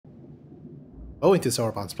Owing to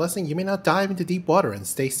Sauron's blessing, you may not dive into deep water and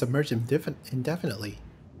stay submerged indefinitely.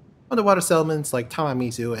 Underwater settlements like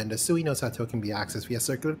Tamamizu and the Suino Sato can be accessed via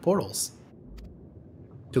circular portals.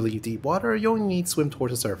 To leave deep water, you only need to swim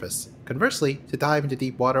towards the surface. Conversely, to dive into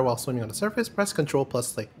deep water while swimming on the surface, press Ctrl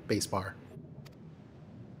plus spacebar.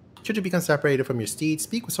 Should you become separated from your steed,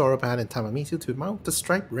 speak with Sauron and Tamamizu to mount the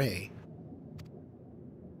Striped Ray.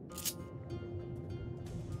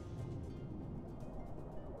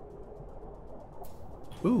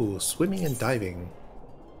 Ooh, swimming and diving.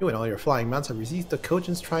 You and all your flying mounts have received the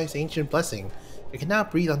Kojin's Tribe's ancient blessing. You can now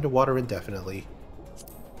breathe underwater indefinitely.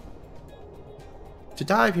 To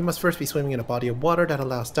dive, you must first be swimming in a body of water that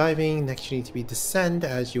allows diving. Next, you need to be descend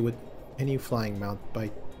as you would any flying mount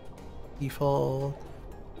by default.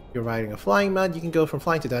 If you're riding a flying mount, you can go from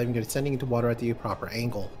flying to diving to descending into water at the proper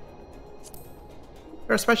angle.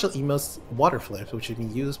 There are special emotes, water flips, which can be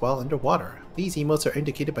used while underwater. These emotes are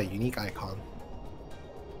indicated by a unique icon.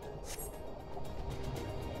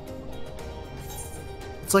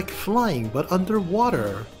 It's like flying, but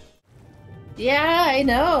underwater. Yeah, I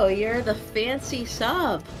know. You're the fancy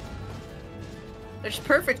sub. Which is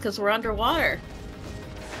perfect because we're underwater.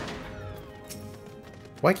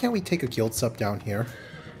 Why can't we take a guild sub down here?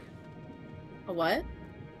 A what?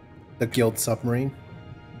 The guild submarine?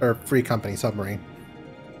 Or free company submarine.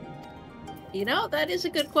 You know, that is a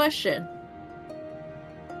good question.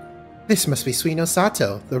 This must be Suino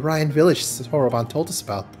Sato, the Ryan village Horoban told us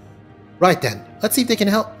about. Right then, let's see if they can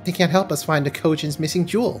help us find the Kojin's missing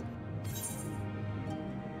jewel.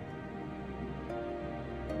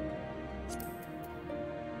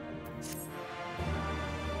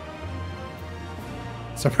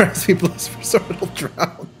 Surprise people is for sort will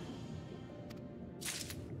drown.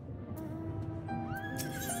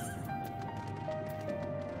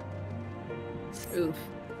 Oof.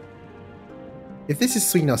 If this is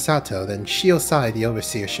Suino Sato, then Shiosai, the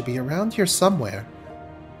overseer, should be around here somewhere.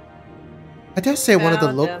 I dare say one of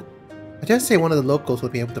the locals will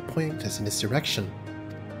be able to point us in this direction.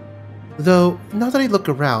 Though, now that I look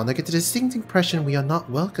around, I get the distinct impression we are not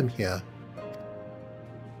welcome here.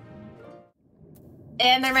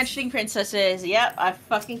 And they're mentioning princesses. Yep, I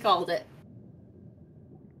fucking called it.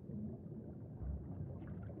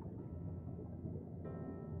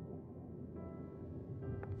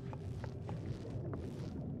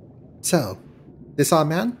 So, this our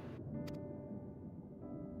man?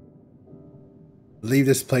 Leave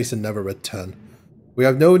this place and never return. We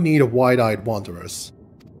have no need of wide-eyed wanderers.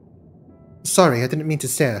 Sorry, I didn't mean to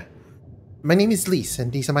stare. My name is Lise,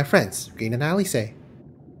 and these are my friends, Green and Alice. I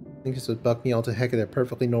think this would bug me all to heck of their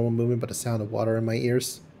perfectly normal movement but the sound of water in my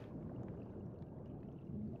ears.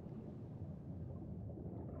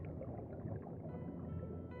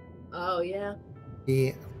 Oh, yeah.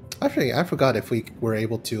 Yeah. I forgot if we were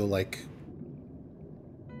able to, like,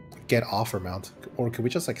 get off our mount. Or could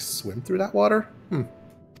we just, like, swim through that water?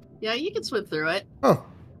 Yeah, you can swim through it. Oh.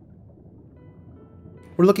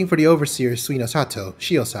 We're looking for the overseer Suino Sato,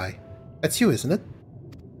 Shiosai. That's you, isn't it?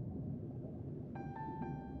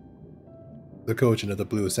 The Kojin of the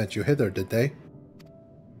Blue sent you hither, did they?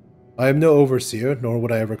 I am no overseer, nor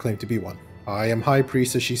would I ever claim to be one. I am High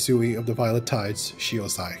Priestess Shisui of the Violet Tides,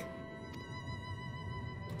 Shiosai.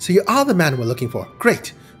 So you are the man we're looking for.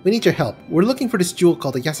 Great! We need your help. We're looking for this jewel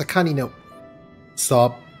called the Yasakani no...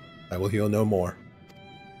 Stop. I will heal no more.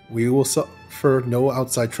 We will suffer no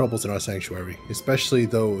outside troubles in our sanctuary, especially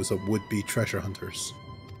those of would-be treasure hunters.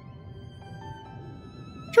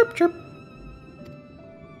 Chirp, chirp.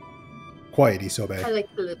 Quiet, Isobe. I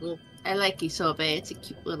like Isobe. It's a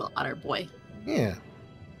cute little otter boy. Yeah.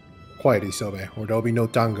 Quiet, Isobe, or there'll be no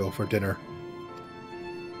dango for dinner.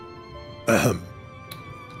 Ahem.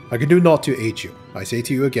 I can do naught to aid you. I say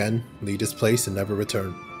to you again, leave this place and never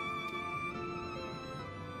return.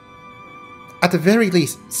 At the very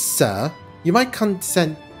least, sir, you might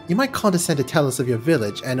condescend to tell us of your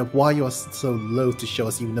village and of why you are so loath to show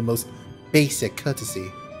us even the most basic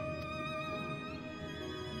courtesy.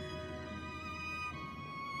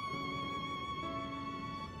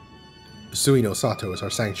 Suino Sato is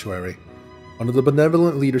our sanctuary. Under the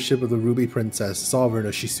benevolent leadership of the Ruby Princess, sovereign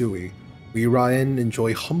of Shisui, we Ryan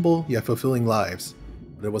enjoy humble yet fulfilling lives,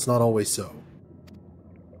 but it was not always so.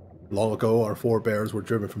 Long ago, our forebears were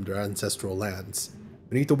driven from their ancestral lands.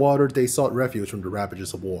 Beneath the water, they sought refuge from the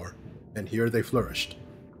ravages of war, and here they flourished.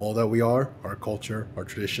 All that we are, our culture, our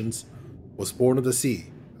traditions, was born of the sea,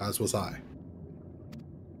 as was I.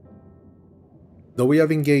 Though we have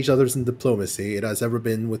engaged others in diplomacy, it has ever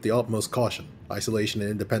been with the utmost caution. Isolation and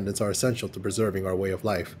independence are essential to preserving our way of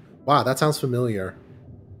life. Wow, that sounds familiar.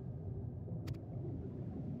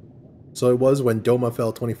 So it was when Doma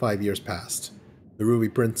fell 25 years past. The Ruby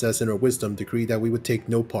Princess in her wisdom decreed that we would take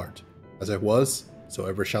no part. As it was, so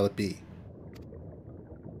ever shall it be.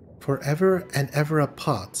 Forever and ever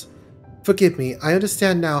apart. Forgive me, I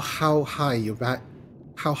understand now how highly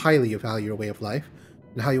you value your way of life,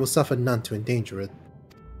 and how you will suffer none to endanger it.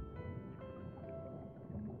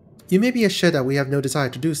 You may be assured that we have no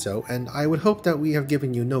desire to do so, and I would hope that we have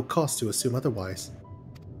given you no cause to assume otherwise.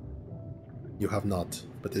 You have not,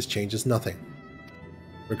 but this changes nothing.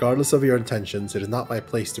 Regardless of your intentions, it is not my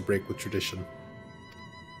place to break with tradition.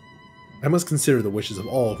 I must consider the wishes of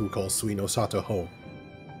all who call Suino Sato home.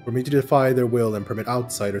 For me to defy their will and permit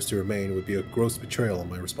outsiders to remain would be a gross betrayal of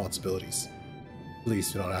my responsibilities.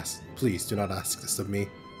 Please do not ask this of me.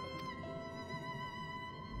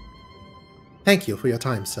 Thank you for your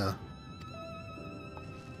time, sir.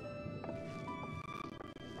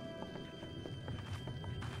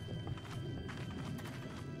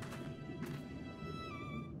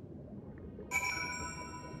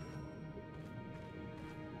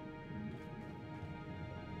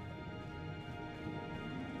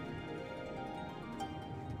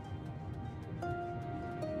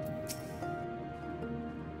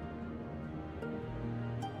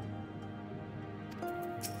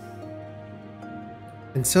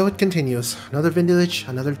 And so it continues. Another village,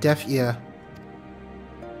 another deaf ear.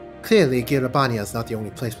 Clearly, Girabania is not the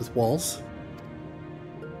only place with walls.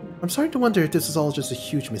 I'm starting to wonder if this is all just a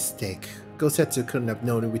huge mistake. Gosetsu couldn't have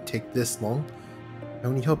known it would take this long. I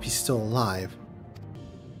only hope he's still alive.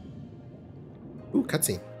 Ooh,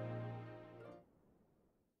 cutscene.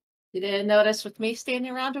 You didn't notice with me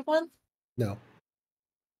standing around with one? No.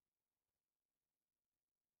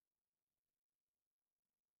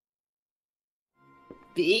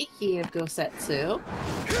 Speaking of Gosetsu.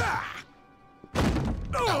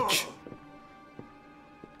 Ouch.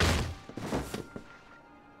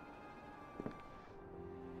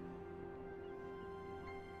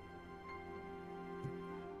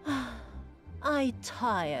 I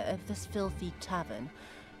tire of this filthy tavern,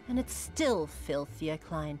 and its still filthier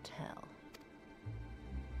clientele.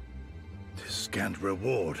 "'Tis scant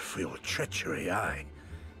reward for your treachery, aye.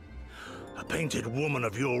 A painted woman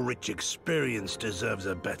of your rich experience deserves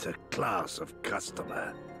a better class of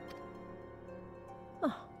customer.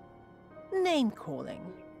 Oh, name-calling.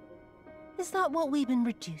 Is that what we've been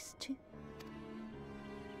reduced to?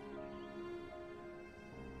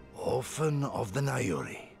 Orphan of the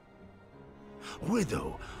Nayuri.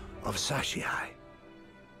 Widow of Sashihai.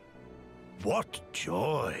 What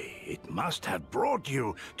joy it must have brought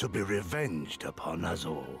you to be revenged upon us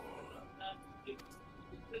all.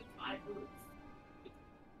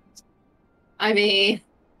 I mean,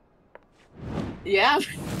 yeah.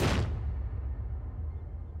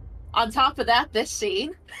 On top of that, this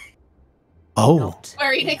scene. Oh.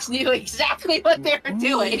 Square Enix knew exactly what they were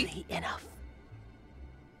doing. Nearly enough.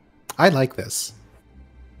 I like this.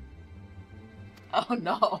 Oh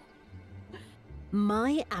no.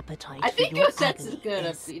 My appetite I think for your Gosetsu's agony gonna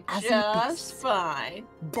is be as just abyss, fine.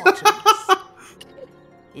 bottomless,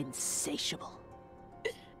 insatiable.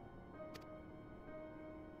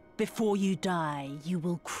 Before you die, you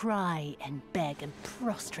will cry and beg and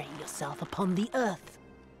prostrate yourself upon the earth.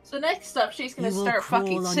 So next up, she's gonna You will start crawl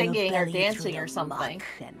fucking on your singing or belly dancing through or the something. muck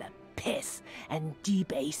and the piss and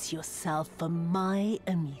debase yourself for my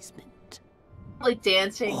amusement. Like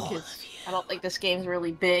dancing, All because of you. I don't think this game's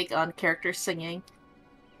really big on characters singing.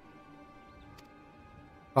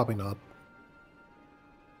 Probably not.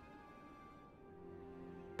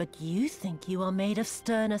 But you think you are made of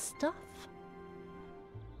sterner stuff?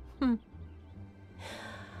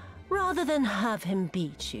 Rather than have him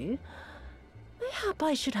beat you, mayhap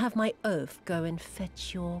I should have my oaf go and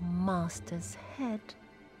fetch your master's head.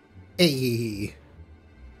 Hey.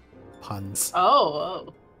 Puns.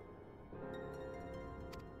 Oh.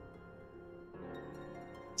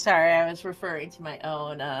 Sorry, I was referring to my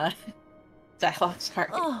own dialogue. Sorry.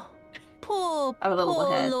 Oh, poor, I'm a little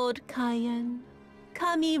poor ahead. Lord Kayan.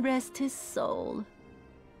 Kami rest his soul.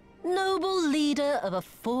 Noble leader of a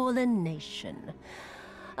fallen nation.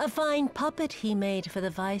 A fine puppet he made for the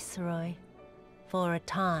Viceroy. For a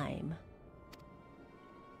time.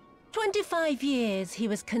 25 years he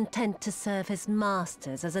was content to serve his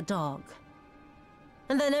masters as a dog.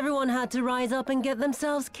 And then everyone had to rise up and get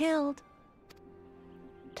themselves killed.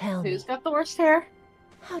 Tell me, Who's got the worst hair?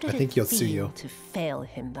 how did I think it feel Yotsuyo. to fail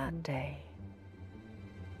him that day?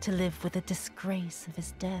 To live with the disgrace of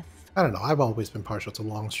his death? I don't know, I've always been partial to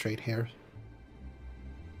long straight hair.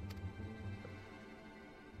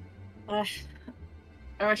 I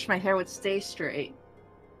wish my hair would stay straight.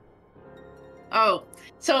 Oh,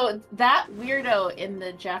 so that weirdo in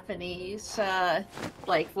the Japanese,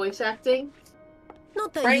 like, voice acting,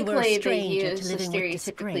 Not that you were a Frankly, they stranger to used a living with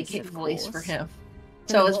stereotypically disgrace, kid of voice for course. him. And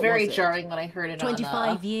So it was what very was it? jarring when I heard it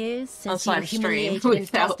 25 years since you were live stream humiliated and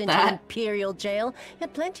without tossed into that. Imperial jail. You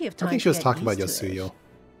had plenty of time I think to she was get talking about used to it. Yasuyo.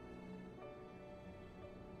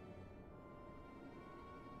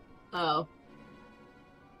 Oh.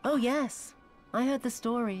 Oh yes, I heard the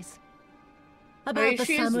stories. I About mean, the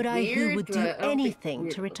she is samurai who weird, would do but I don't think anything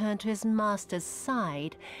weird. to return to his master's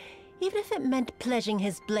side, even if it meant pledging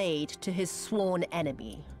his blade to his sworn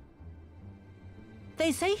enemy.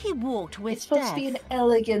 They say he walked with It's supposed death, to be an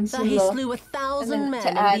elegance that in he the... slew 1,000 and then men to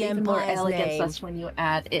in add the even more Empire's elegance, name. that's when you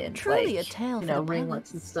add in, Truly like, a tale you for know, the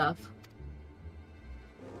ringlets and palace. stuff.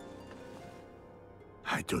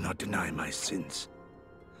 I do not deny my sins,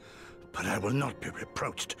 but I will not be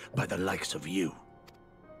reproached by the likes of you.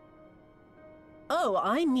 Oh,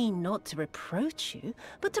 I mean not to reproach you,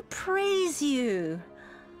 but to praise you.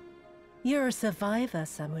 You're a survivor,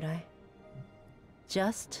 samurai.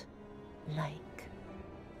 Just like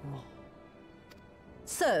me.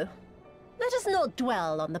 So, let us not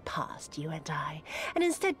dwell on the past, you and I, and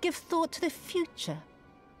instead give thought to the future.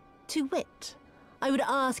 To wit, I would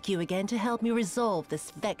ask you again to help me resolve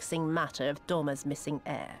this vexing matter of Doma's missing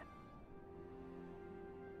heir.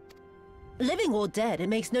 Living or dead, it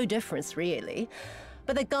makes no difference, really.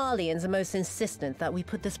 But the Garleans are most insistent that we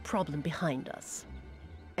put this problem behind us.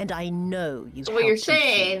 And I know you So what you're helped them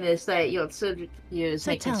saying see. is that Yotsuyu is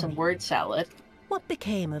So making tell some me. word salad. What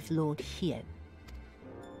became of Lord Hien?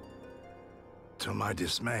 To my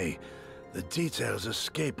dismay, the details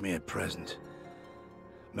escape me at present.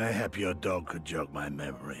 Mayhap your dog could jog my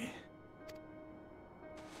memory.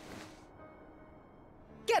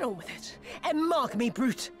 Get on with it, and mark me,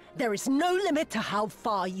 brute. There is no limit to how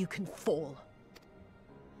far you can fall.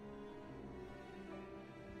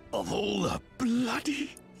 Of all the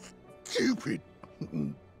bloody stupid...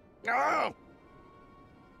 Oh!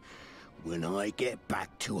 When I get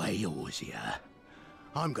back to Eorzea,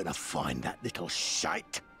 I'm gonna find that little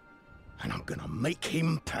shite, and I'm gonna make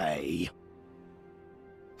him pay.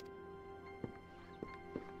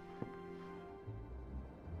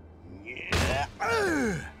 Yeah.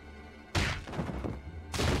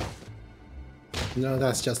 No,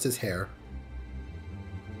 that's just his hair.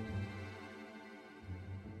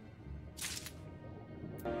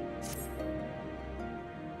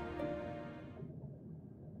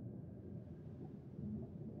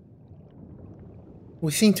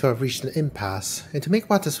 We seem to have reached an impasse, and to make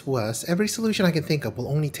matters worse, every solution I can think of will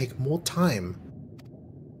only take more time.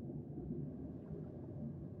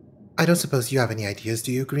 I don't suppose you have any ideas,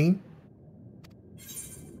 do you, Green?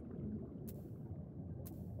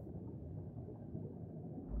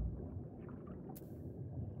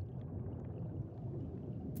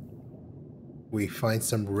 We find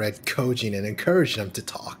some red Kojin and encourage them to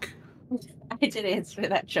talk. I did answer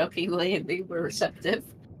that jokingly and they were receptive.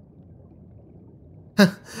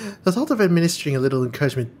 The thought of administering a little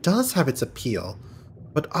encouragement does have its appeal,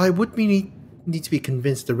 but I would need to be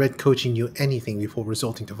convinced the red Kojin knew anything before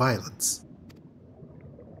resorting to violence.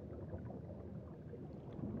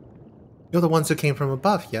 You're the ones who came from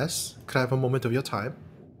above, yes? Could I have a moment of your time?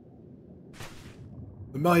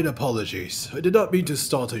 My apologies. I did not mean to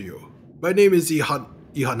startle you. My name is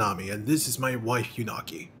Ihanami, and this is my wife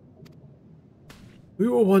Yunaki. We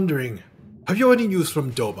were wondering, have you any news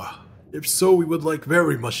from Doma? If so, we would like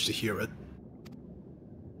very much to hear it.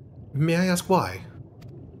 May I ask why?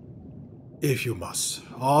 If you must.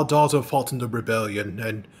 Our daughter fought in the rebellion,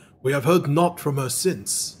 and we have heard naught from her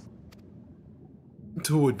since. It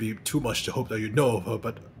would be too much to hope that you know of her,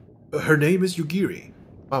 but her name is Yugiri.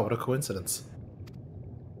 Wow, what a coincidence.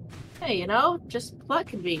 Hey, you know, just plot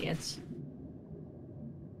convenience.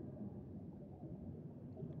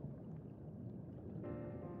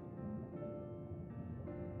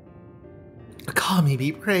 Kami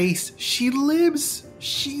be praised. She lives.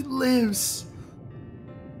 She lives.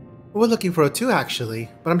 We're looking for her too, actually,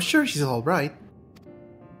 but I'm sure she's alright.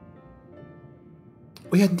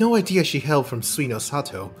 We had no idea she hailed from Suino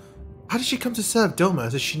Sato. How did she come to serve Doma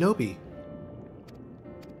as a shinobi?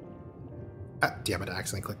 Ah, damn it, I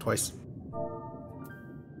accidentally clicked twice.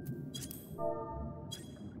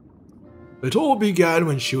 It all began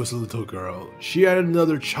when she was a little girl. She and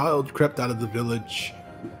another child crept out of the village.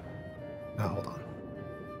 Oh, hold on.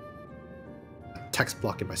 Text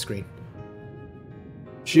blocking my screen.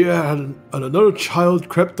 She and another child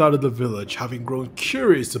crept out of the village, having grown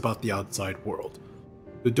curious about the outside world.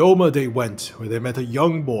 To Doma they went, where they met a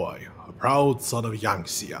young boy, a proud son of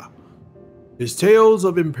Yangxia. His tales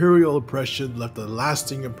of imperial oppression left a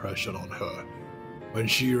lasting impression on her. When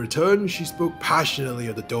she returned, she spoke passionately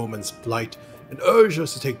of the Doman's plight and urged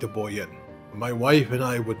us to take the boy in. My wife and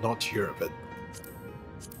I would not hear of it.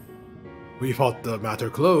 We thought the matter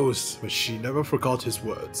closed, but she never forgot his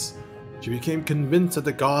words. She became convinced that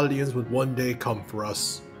the Guardians would one day come for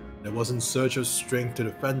us. It was in search of strength to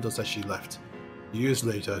defend us that she left, years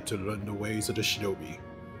later to learn the ways of the shinobi.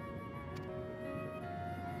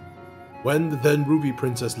 When the then Ruby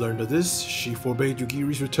Princess learned of this, she forbade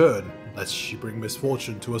Yugiri's return, lest she bring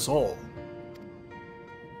misfortune to us all.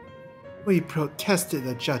 We protested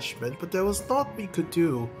the judgment, but there was naught we could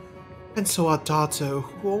do. And so our daughter,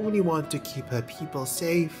 who only wanted to keep her people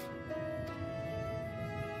safe.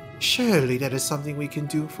 Surely that is something we can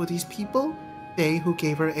do for these people? They who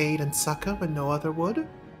gave her aid and succor when no other would?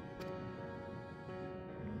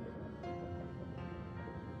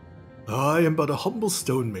 I am but a humble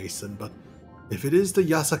stonemason, but if it is the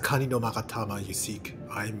Yasakani no Magatama you seek,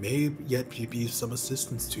 I may yet be of some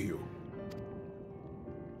assistance to you.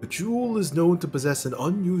 The jewel is known to possess an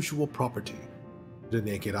unusual property. To the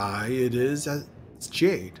naked eye, it is as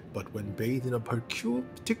jade, but when bathed in a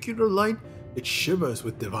particular light, it shimmers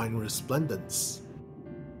with divine resplendence.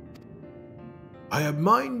 I have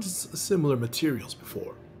mined similar materials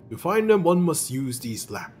before. To find them, one must use these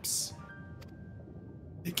lamps.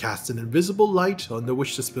 They cast an invisible light under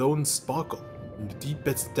which the stones sparkle. In the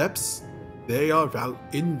deepest depths, they are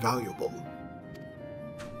invaluable.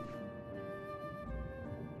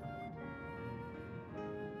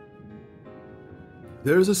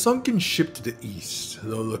 There is a sunken ship to the east.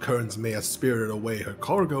 Though the currents may have spirited away her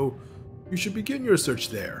cargo, you should begin your search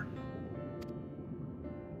there.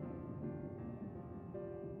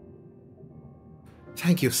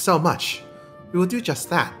 Thank you so much. We will do just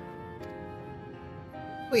that.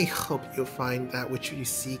 We hope you'll find that which you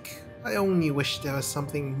seek. I only wish there was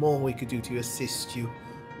something more we could do to assist you.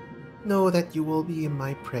 Know that you will be in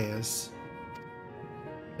my prayers.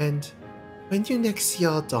 And when you next see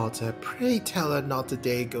your daughter, pray tell her not a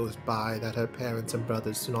day goes by that her parents and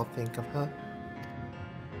brothers do not think of her.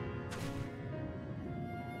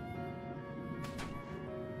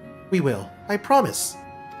 We will, I promise.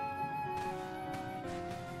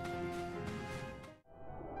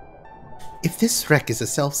 If this wreck is the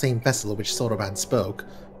self-same vessel of which Soroban spoke,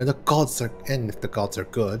 and if the gods are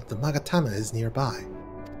good, the Magatama is nearby.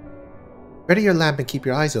 Ready your lamp and keep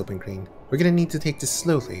your eyes open, Green. We're gonna need to take this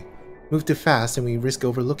slowly. Move too fast and we risk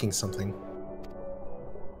overlooking something.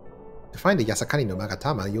 To find the Yasakani no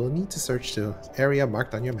Magatama, you'll need to search the area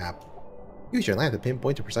marked on your map. Use your lamp to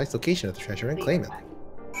pinpoint the precise location of the treasure and claim it.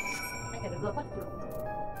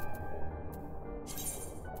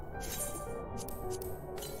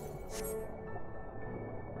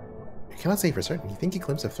 You cannot say for certain. You think you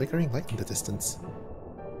glimpse a flickering light in the distance.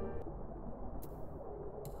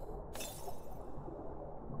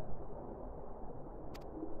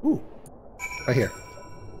 Ooh. Right here.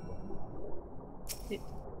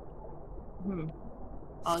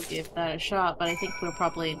 I'll give that a shot, but I think we're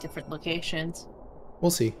probably in different locations.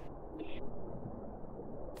 We'll see.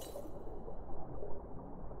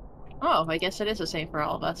 Oh, I guess it is the same for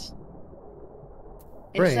all of us.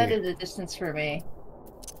 It Hooray. set it a distance for me.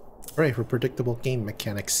 Hooray for predictable game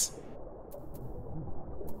mechanics.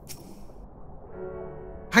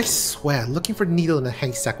 I swear, looking for a needle in a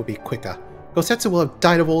haystack would be quicker. Gosetsu will have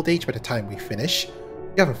died of old age by the time we finish.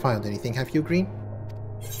 You haven't found anything, have you, Green?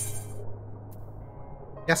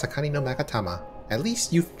 Yasakani no Magatama. At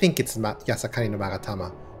least you think it's Yasakani no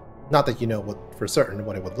Magatama. Not that you know for certain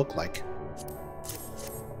what it would look like.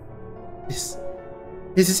 This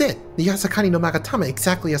is it! The Yasakani no Magatama,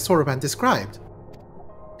 exactly as Soroban described!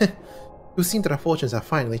 It would seem that our fortunes have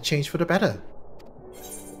finally changed for the better.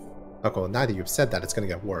 Okay, now that you've said that, it's gonna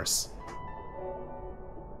get worse.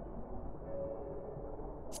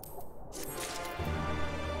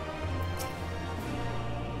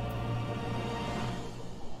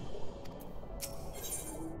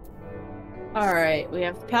 Alright, we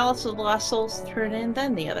have Palace of the Lost Souls to turn in,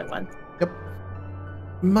 then the other one. Yep.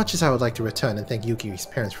 Much as I would like to return and thank Yukiri's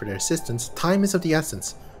parents for their assistance, time is of the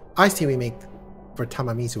essence. I say we make for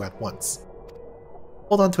Tamamizu at once.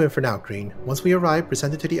 Hold on to him for now, Green. Once we arrive,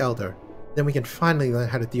 present it to the Elder. Then we can finally learn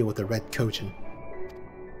how to deal with the Red Kojin.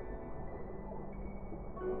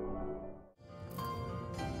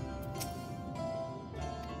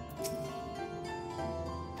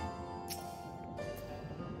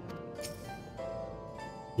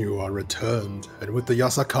 You are returned, and with the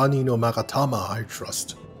Yasakani no Magatama, I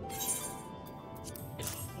trust.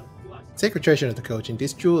 Sacred treasure of the Kojin,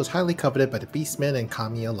 this jewel is highly coveted by the beastmen and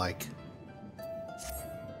kami alike.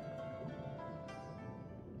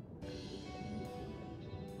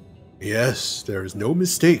 Yes, there is no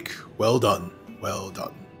mistake. Well done, well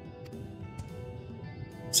done.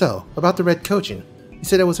 So, about the Red Kojin. You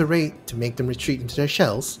said it was a raid to make them retreat into their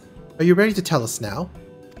shells. Are you ready to tell us now?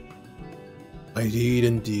 I did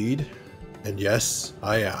indeed. And yes,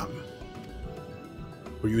 I am.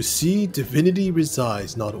 For you see, divinity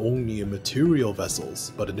resides not only in material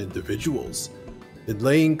vessels, but in individuals. In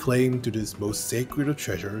laying claim to this most sacred of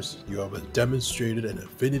treasures, you have demonstrated an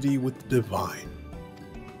affinity with the divine.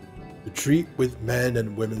 To treat with men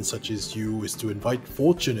and women such as you is to invite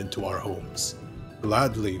fortune into our homes.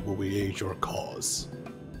 Gladly will we aid your cause.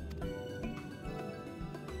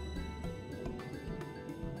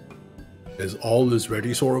 As all is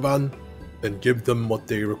ready, Soroban, then give them what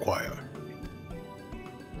they require.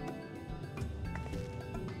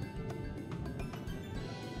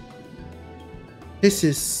 This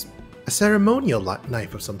is a ceremonial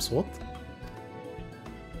knife of some sort.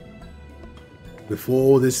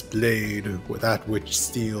 Before this blade, with that which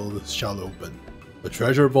steel shall open, the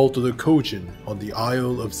treasure vault of the Kojin on the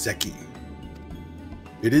Isle of Zeki.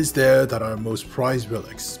 It is there that our most prized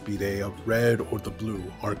relics, be they of red or the blue,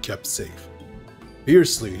 are kept safe.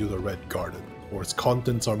 Fiercely do the red guard it, for its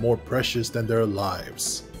contents are more precious than their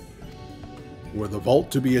lives. Were the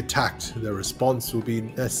vault to be attacked, their response will be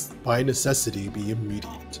by necessity be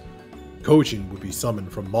immediate. Kojin would be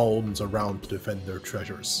summoned from realms around to defend their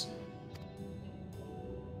treasures.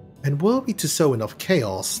 And were we to sow enough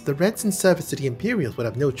chaos, the Reds in service to the Imperials would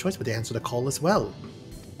have no choice but to answer the call as well.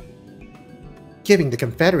 Giving the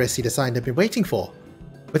Confederacy the sign they've been waiting for.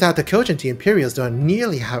 Without the Kojin, the Imperials don't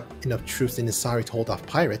nearly have enough troops in Isari to hold off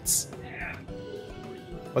pirates.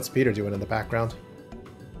 What's Peter doing in the background?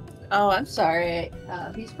 Oh, I'm sorry.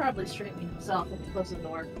 He's probably streaming himself and he closes the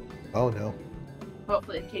door. Oh no.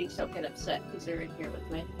 Hopefully the kitties don't get upset because they're in here with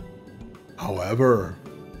me. However,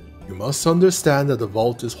 you must understand that the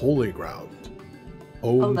vault is holy ground,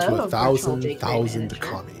 home to Hello, 1,000 virtual thousand manager.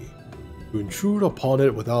 kami. To intrude upon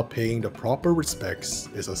it without paying the proper respects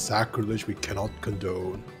is a sacrilege we cannot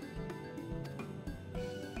condone.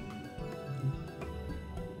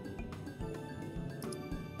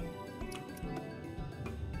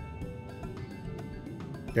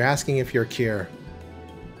 You're asking if you're Kier.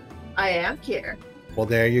 I am here. Well,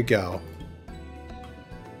 there you go.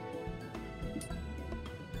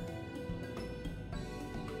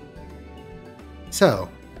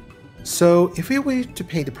 So if we were to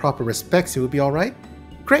pay the proper respects, it would be alright?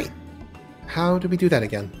 Great! How do we do that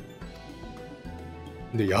again?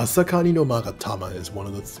 The Yasakani no Magatama is one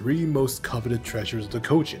of the 3 most coveted treasures of the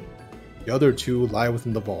Kojin. The other 2 lie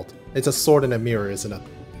within the vault. It's a sword and a mirror, isn't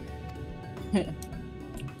it?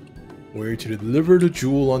 We're to deliver the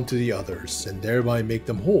jewel unto the others, and thereby make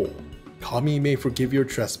them whole. Kami may forgive your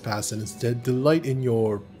trespass and instead delight in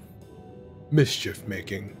your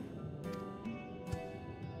mischief-making.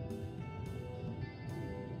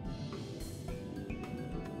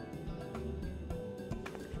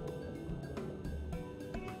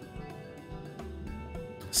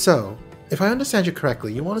 So, if I understand you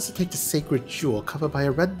correctly, you want us to take the sacred jewel covered by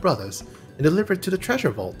our Red Brothers and deliver it to the treasure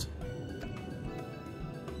vault.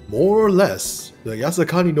 More or less, the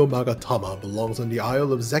Yasakani no Magatama belongs on the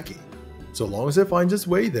Isle of Zeki. So long as it finds its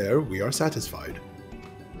way there, we are satisfied.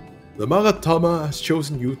 The Magatama has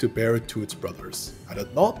chosen you to bear it to its brothers. Had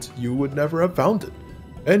it not, you would never have found it,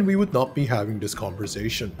 and we would not be having this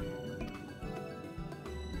conversation.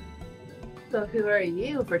 So who are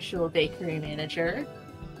you, virtual bakery manager?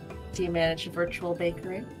 Do you manage a virtual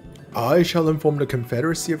bakery? I shall inform the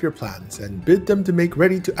Confederacy of your plans and bid them to make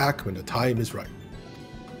ready to act when the time is right.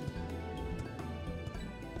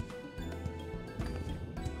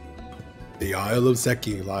 The Isle of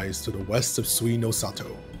Zeki lies to the west of Suino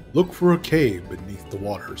Sato. Look for a cave beneath the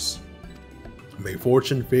waters. May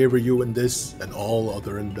fortune favor you in this and all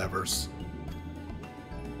other endeavors.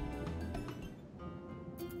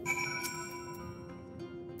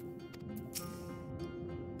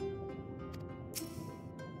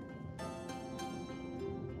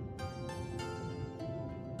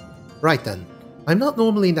 Right then. I'm not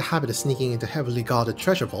normally in the habit of sneaking into heavily guarded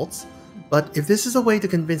treasure vaults, but if this is a way to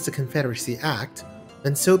convince the Confederacy to act,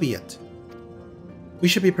 then so be it. We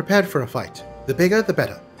should be prepared for a fight. The bigger, the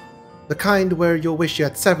better. The kind where you'll wish you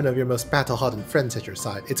had 7 of your most battle-hardened friends at your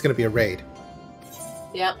side. It's gonna be a raid.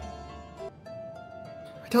 Yep.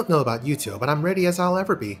 I don't know about you two, but I'm ready as I'll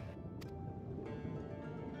ever be.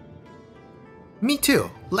 Me too.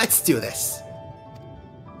 Let's do this.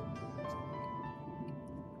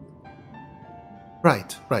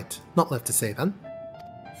 Right. Not left to say then.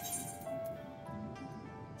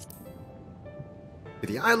 To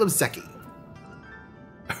the Isle of Zeki.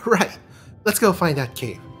 Right. Let's go find that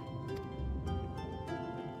cave.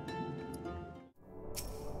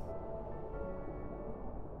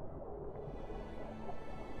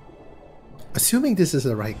 Assuming this is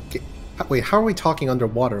the right... Wait, how are we talking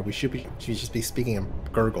underwater? We should just be speaking in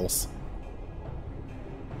gurgles.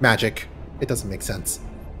 Magic. It doesn't make sense.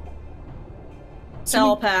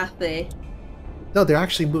 Telepathy. No, they're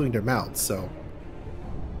actually moving their mouths, so...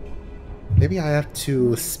 Maybe I have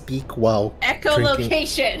to speak while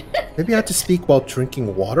Echolocation! Maybe I have to speak while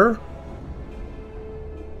drinking water?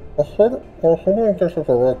 That's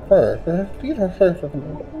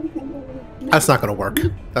not gonna work.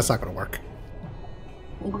 That's not gonna work.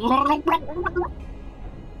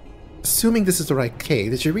 Assuming this is the right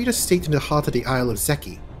cave, did you read a state in the heart of the Isle of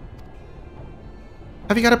Zeki?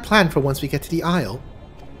 Have you got a plan for once we get to the Isle?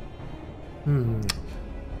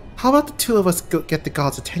 How about the two of us get the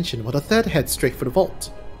guards' attention while the third heads straight for the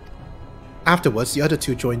vault? Afterwards, the other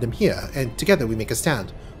two join them here, and together we make a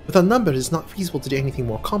stand. With our numbers, it's not feasible to do anything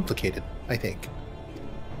more complicated, I think.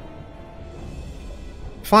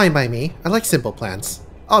 Fine by me. I like simple plans.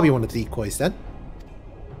 I'll be one of the decoys then.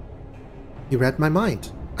 You read my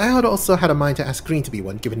mind. I had also had a mind to ask Green to be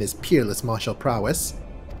one, given his peerless martial prowess.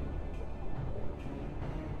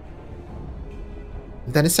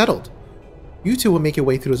 Then it's settled. You two will make your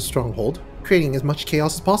way through the stronghold, creating as much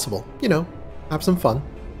chaos as possible. You know, have some fun.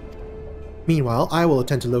 Meanwhile, I will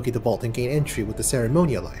attempt to locate the vault and gain entry with the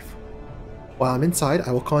ceremonial life. While I'm inside,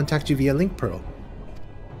 I will contact you via link pearl.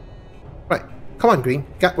 Right, come on Green,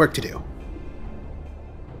 got work to do.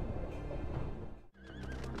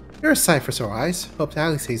 You're a sight for sore eyes. Hope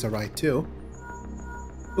Alex is alright too.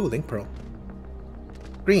 Ooh, link pearl.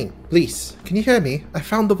 Green, please, can you hear me? I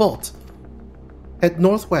found the vault. Head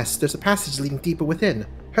northwest, there's a passage leading deeper within.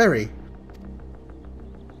 Hurry!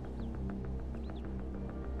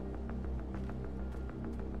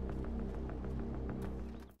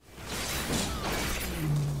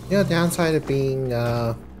 You know, downside of being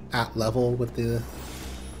at level with the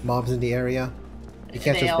mobs in the area. You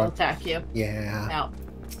can't They just all run. attack you. Yeah. No.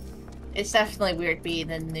 It's definitely weird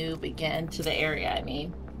being a noob again to the area, I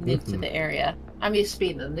mean. Noob to the area. I'm used to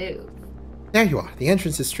being the noob. There you are. The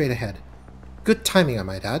entrance is straight ahead. Good timing, I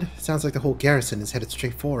might add. Sounds like the whole garrison is headed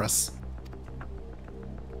straight for us.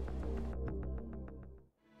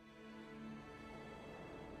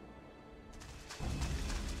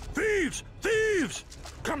 Thieves! Thieves!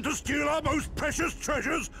 Come to steal our most precious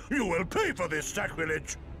treasures? You will pay for this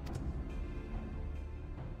sacrilege!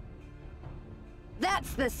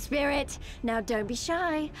 That's the spirit! Now don't be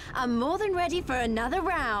shy. I'm more than ready for another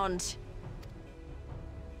round.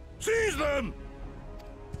 Seize them!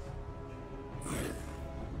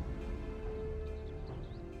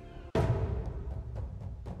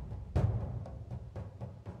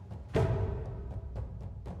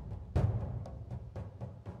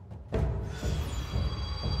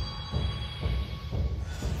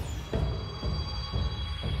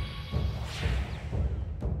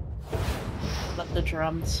 Love the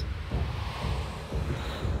drums.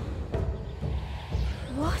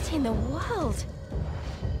 What in the world?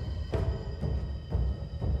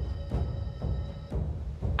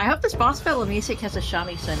 I hope this boss battle music has a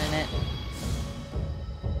shamisen in it.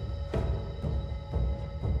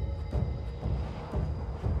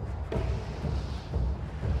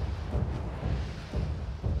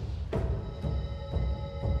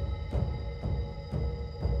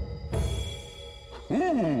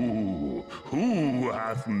 Who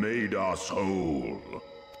hath made us whole?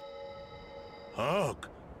 Hark!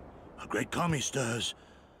 A great kami stirs.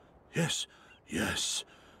 Yes, yes.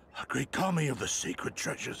 A great kami of the sacred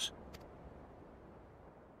treasures.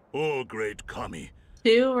 O great kami,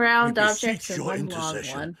 2 round we objects beseech and your 1 long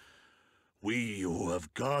intercession. one. We who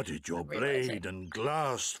have guarded your Realize blade and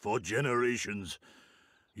glass for generations.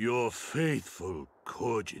 Your faithful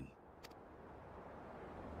Kojin.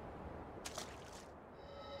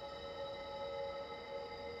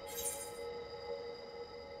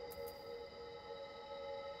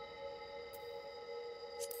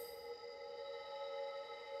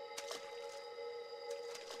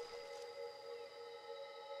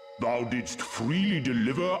 Thou didst freely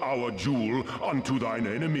deliver our jewel unto thine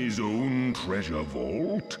enemy's own treasure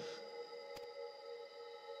vault?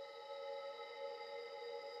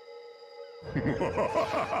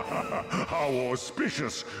 How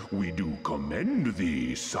auspicious! We do commend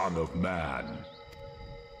thee, son of man.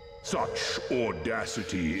 Such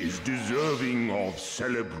audacity is deserving of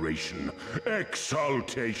celebration,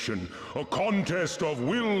 exaltation, a contest of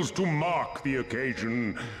wills to mark the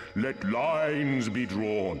occasion. Let lines be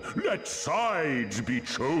drawn, let sides be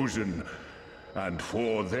chosen. And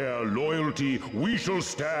for their loyalty, we shall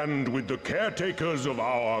stand with the caretakers of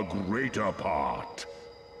our greater part.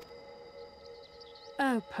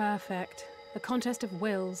 Oh, perfect. A contest of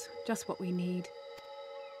wills. Just what we need.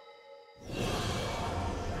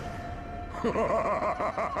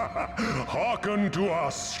 Hearken to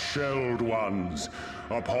us, shelled ones.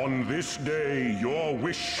 Upon this day, your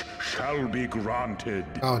wish shall be granted.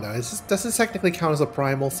 Oh no, does this technically count as a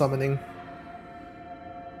primal summoning?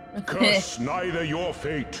 Curse neither your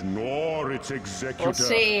fate nor its executor, We'll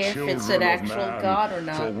see if it's an children of actual man, god or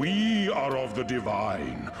not. For we are of the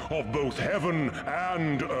divine, of both heaven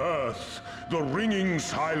and earth, the ringing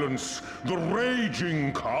silence, the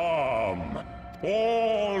raging calm.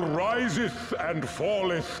 All riseth and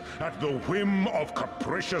falleth at the whim of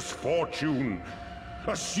capricious fortune.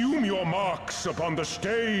 Assume your marks upon the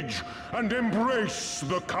stage and embrace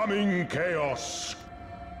the coming chaos.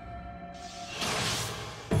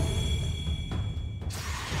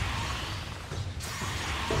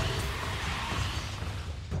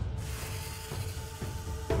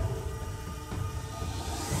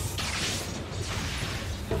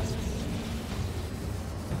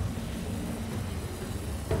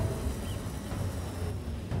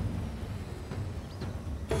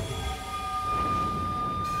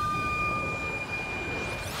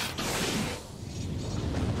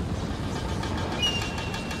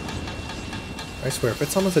 I swear, if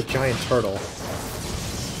it's almost a giant turtle.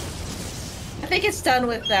 I think it's done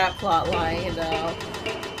with that plot line, you know.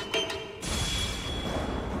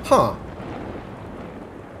 Huh.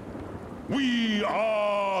 We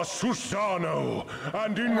are Susano,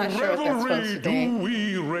 and in I'm not sure what that's revelry supposed to be. do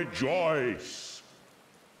we rejoice.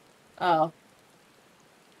 Oh.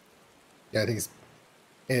 Yeah, I think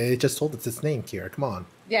it just told us its name, Kira. Come on.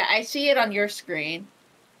 Yeah, I see it on your screen.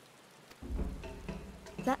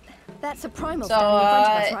 That's a primal So, standing in front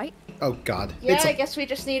of us, right? Oh god. Yeah, It's I guess we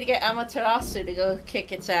just need to get Amaterasu to go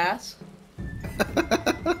kick its ass.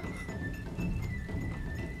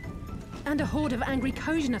 And a horde of angry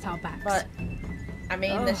Kojin at our backs. But, I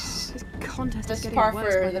mean, Oh, this contest is is getting par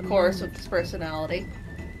worse for by the the course of moment. its personality.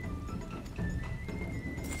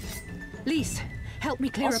 Lise, help me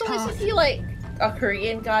clear Also, a path. isn't he like a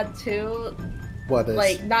Korean god too? what is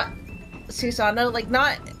Like, not Susano, like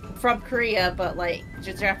not from Korea, but like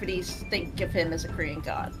the Japanese think of him as a Korean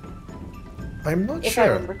god. I'm not If I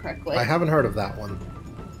sure. remember correctly. I haven't heard of that one.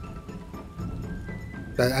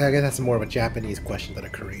 I guess that's more of a Japanese question than a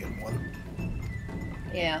Korean one.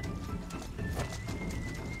 Yeah.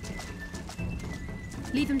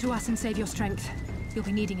 Leave them to us and save your strength. You'll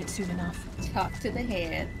be needing it soon enough. Talk to the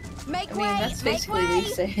hand. Make I mean, way! that's Make basically way!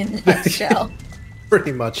 Lisa in a nutshell.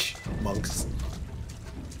 Pretty much, monks.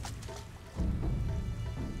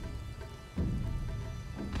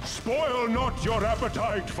 Spoil not your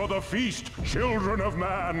appetite for the feast, children of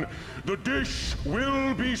man. The dish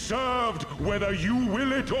will be served whether you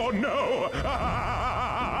will it or no.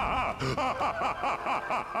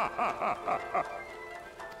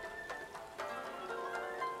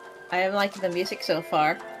 I am liking the music so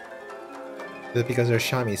far. Is it because there's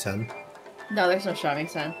Shamisen? No, there's no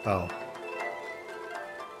shamisen. Oh.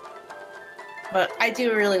 But I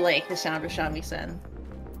do really like the sound of shamisen.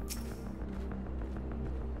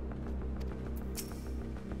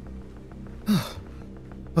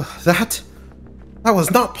 That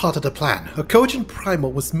was not part of the plan. A Kojin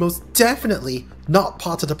Primal was most definitely not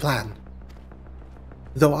part of the plan.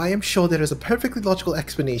 Though I am sure there is a perfectly logical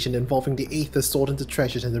explanation involving the Aether stored into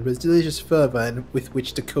treasures and the religious fervor with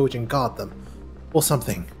which the Kojin guard them. Or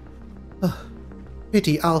something.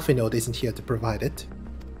 Pity Alphinode isn't here to provide it.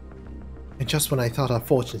 And just when I thought our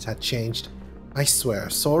fortunes had changed, I swear,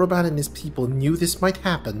 Soroban and his people knew this might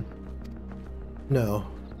happen. No.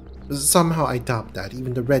 Somehow I doubt that,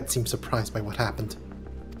 even the Red seemed surprised by what happened.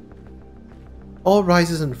 All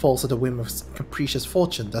rises and falls at the whim of capricious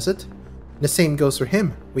fortune, does it? And the same goes for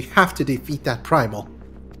him. We have to defeat that Primal.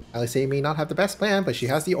 Alice may not have the best plan, but she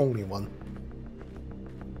has the only one.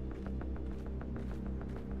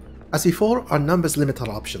 As before, our numbers limit our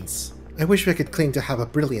options. I wish I could claim to have a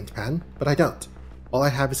brilliant plan, but I don't. All I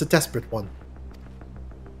have is a desperate one.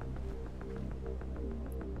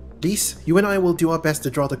 Lise, you and I will do our best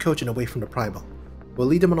to draw the Kojin away from the Primal. We'll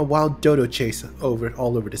lead them on a wild dodo chase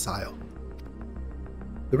all over this isle.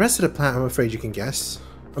 The rest of the plan I'm afraid you can guess.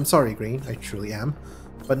 I'm sorry, Green, I truly am.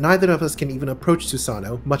 But neither of us can even approach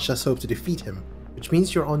Susano, much less hope to defeat him, which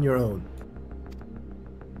means you're on your own.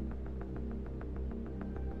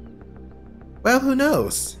 Well, who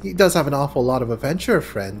knows? He does have an awful lot of adventurer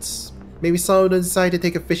friends. Maybe some of them decide to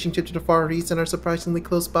take a fishing trip to the Far East and are surprisingly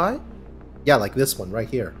close by? Yeah, like this one right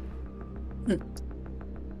here.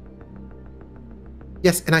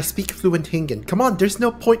 Yes, and I speak fluent Hingan. Come on, there's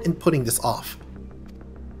no point in putting this off.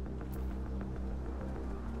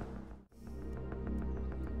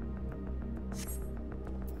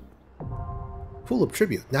 Pool of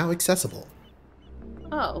Tribute, now accessible.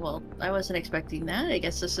 Oh, well, I wasn't expecting that. I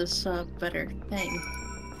guess this is a better thing.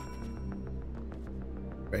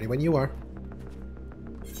 Ready when you are.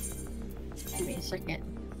 Give me a second.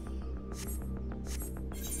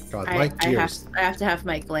 God, my gears. I have to have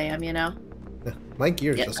my glam, you know? My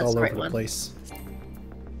gears Yep, just that's all the over right the one. place.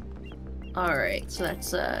 Alright, so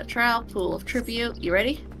that's a trial, pool of tribute. You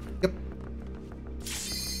ready? Yep.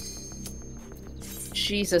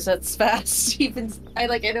 Jesus, that's fast. Even I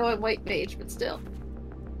know I'm white mage, but still.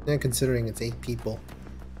 Yeah, considering it's 8 people.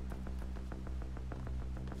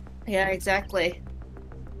 Yeah, exactly.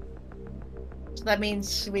 So that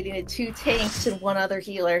means we needed 2 tanks and 1 other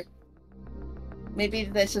healer. Maybe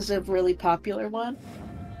this is a really popular one?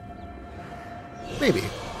 Maybe.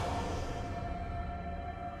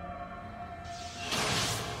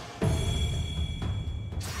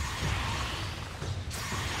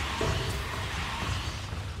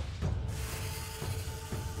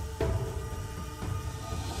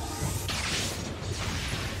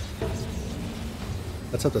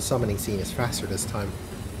 Let's hope the summoning scene is faster this time.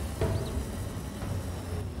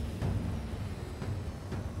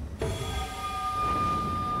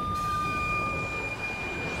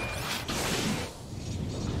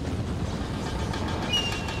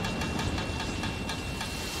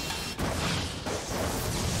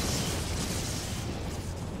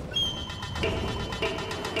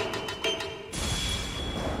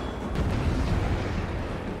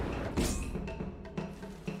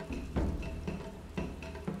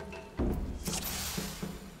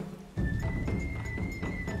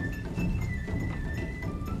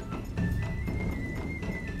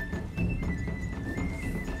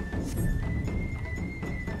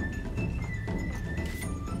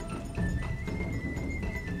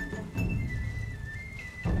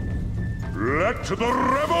 Let the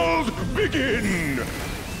rebels begin!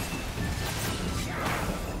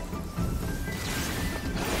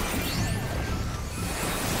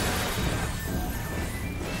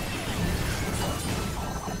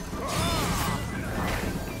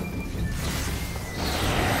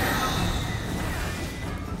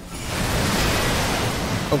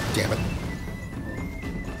 Oh, damn it.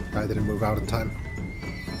 I didn't move out in time.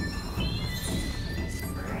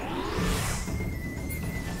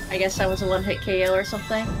 I guess that was a one-hit KO or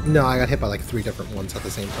something? No, I got hit by like 3 different ones at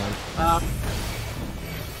the same time.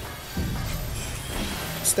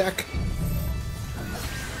 Stack.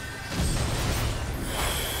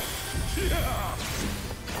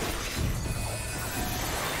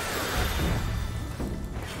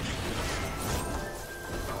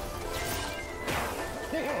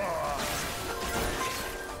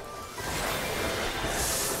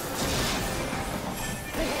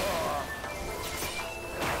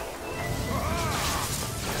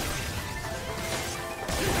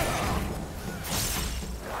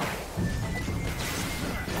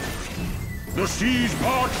 The seas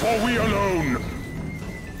part for we alone!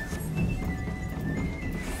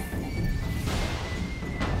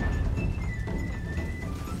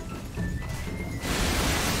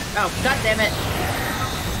 Oh, god damn it!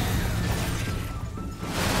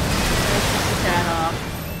 Take that off.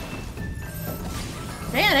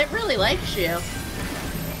 Man, it really likes you. I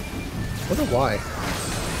wonder why.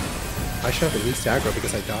 I should have at least aggro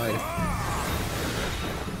because I died.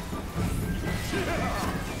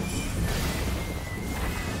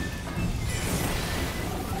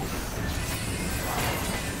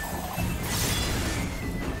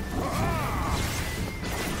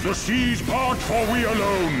 The seas part for we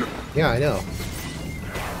alone! Yeah, I know.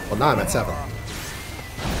 Well, now I'm at 7.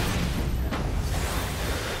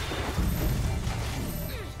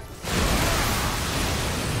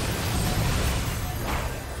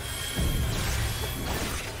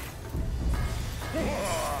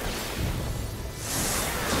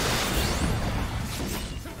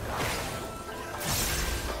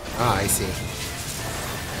 Ah, I see.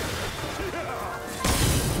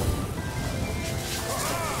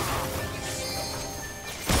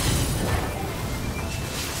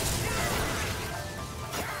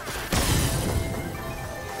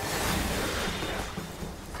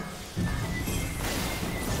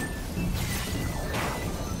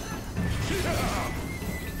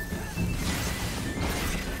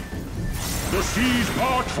 The seas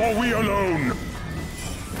part for we alone!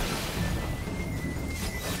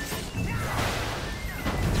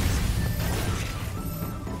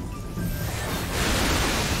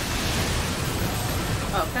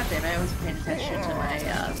 Oh, goddammit, I wasn't paying attention to my,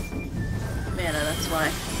 mana, that's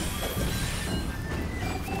why.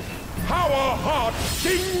 Our hearts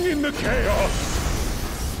sing in the chaos!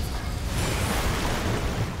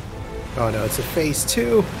 Oh no, it's a phase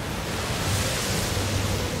 2.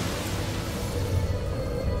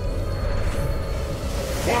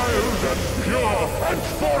 pure and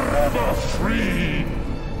forever free!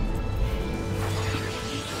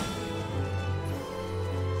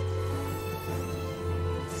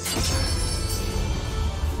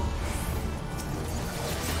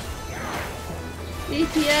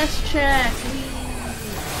 DPS check!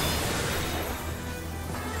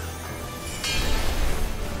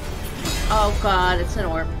 Oh god, it's an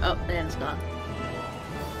orb. Oh, and it's gone.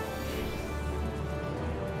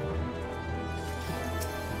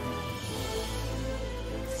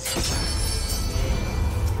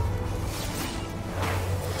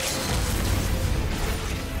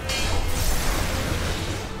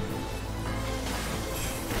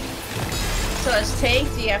 So as tank,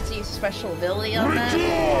 do you have to use special ability on that?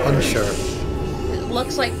 Unsure. It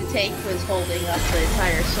looks like the tank was holding up the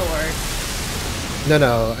entire sword.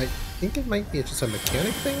 No, I think it might be just a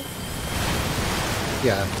mechanic thing.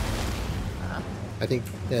 Yeah. I think,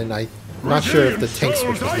 and I'm not sure if the tank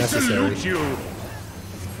switch was necessary.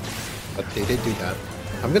 But they did do that.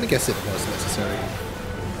 I'm gonna guess it was necessary.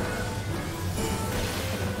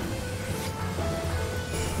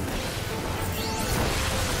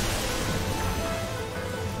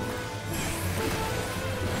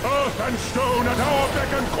 Earth and stone at our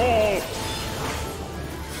beck and call!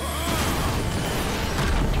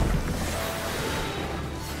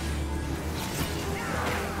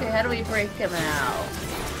 Okay, how do we break him out?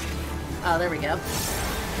 Oh, there we go.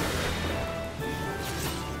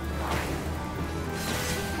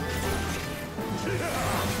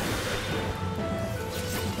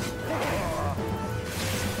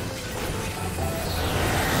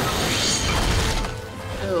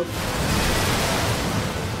 Oof.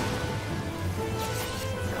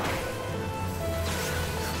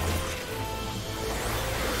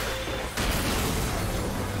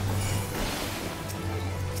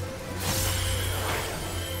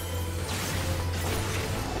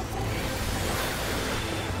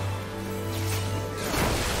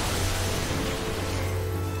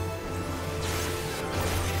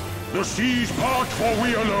 The seas part for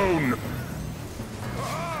we alone!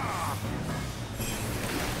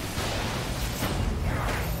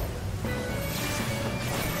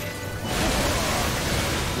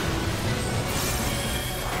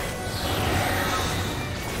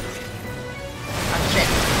 Oh shit.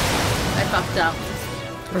 I fucked up.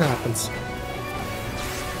 What happens?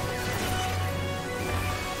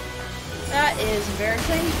 That is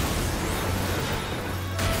embarrassing.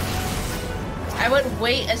 I would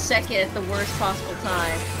wait a second at the worst possible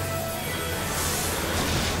time.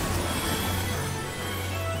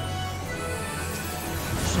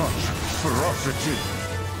 Such ferocity!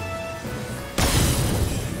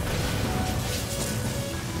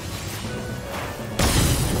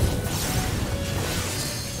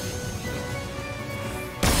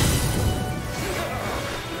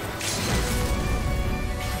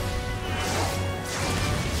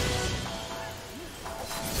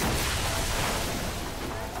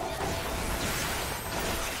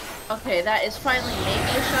 Okay, that is finally maybe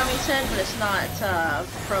a shamisen, but it's not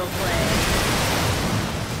pro play.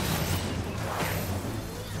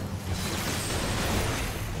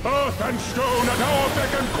 Earth and stone at our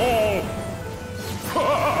beck and call!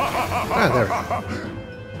 Ah, there we go.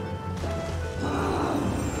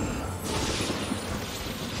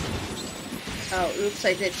 Oh, oops,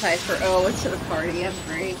 I did type for O into the party. I'm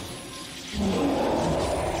great.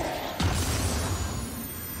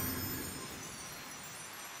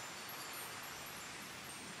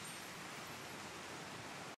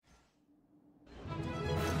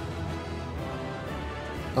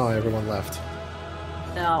 Oh, everyone left.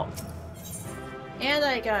 No. And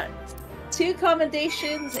I got 2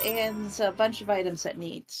 commendations and a bunch of items that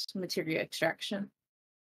need material extraction.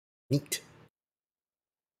 Neat.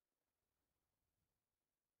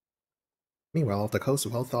 Meanwhile, the coast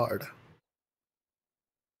is well thawed.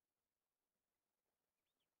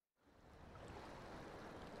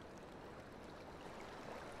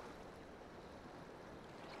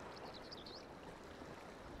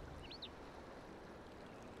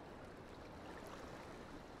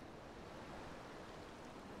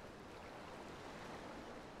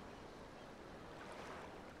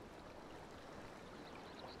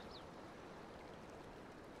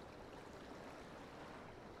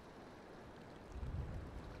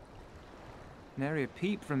 Nary a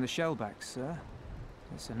peep from the shellbacks, sir.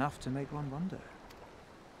 It's enough to make one wonder.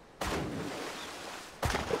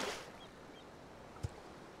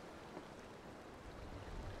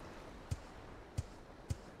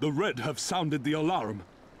 The Red have sounded the alarm.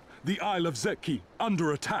 The Isle of Zeki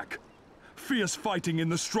under attack. Fierce fighting in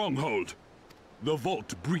the stronghold. The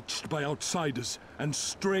vault breached by outsiders and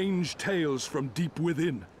strange tales from deep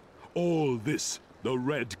within. All this the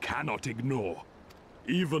Red cannot ignore.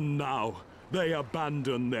 Even now, they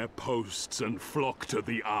abandon their posts and flock to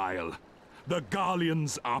the Isle. The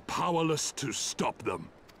Garleans are powerless to stop them.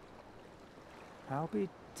 I'll be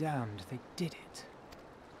damned they did it.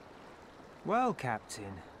 Well,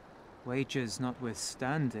 Captain, wagers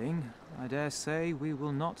notwithstanding, I dare say we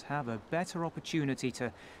will not have a better opportunity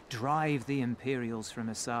to drive the Imperials from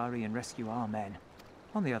Isari and rescue our men.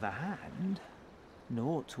 On the other hand,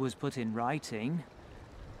 naught was put in writing.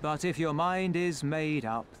 But if your mind is made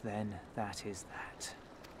up, then that is that.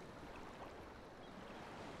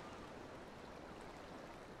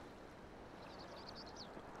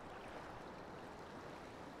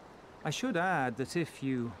 I should add that if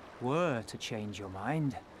you were to change your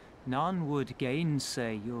mind, none would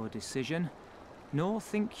gainsay your decision, nor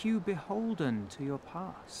think you beholden to your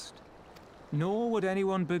past. Nor would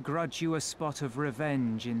anyone begrudge you a spot of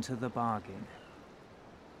revenge into the bargain.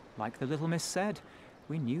 Like the little miss said,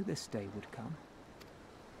 we knew this day would come.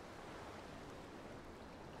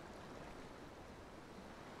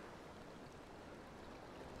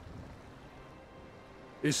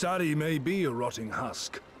 Isari may be a rotting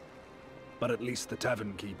husk, but at least the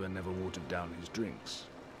tavern keeper never watered down his drinks.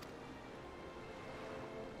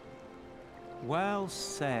 Well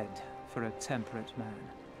said for a temperate man.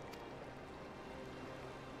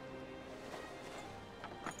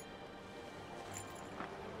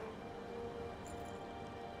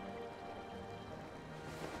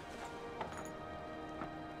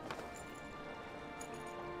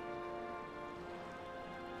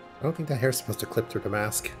 I don't think that hair's supposed to clip through the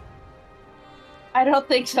mask. I don't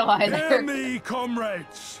think so either. Hear me,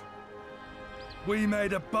 comrades! We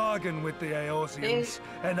made a bargain with the Eorzeans,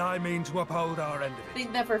 and I mean to uphold our end of it.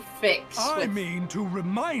 They never fix. I mean to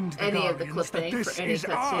remind the any of the Guardians that clipping this for any is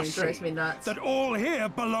our cutscene drives me sea, nuts. that all here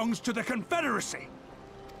belongs to the Confederacy.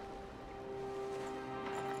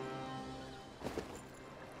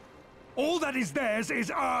 All that is theirs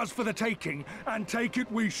is ours for the taking, and take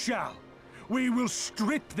it we shall. We will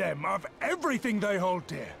strip them of everything they hold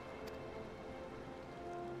dear.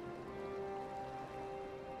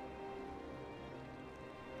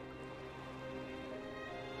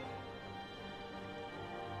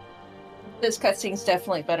 This cutscene's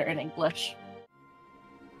definitely better in English.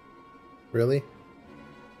 Really?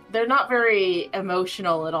 They're not very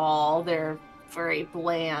emotional at all. They're very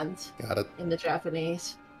bland. Got it. In the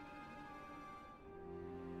Japanese.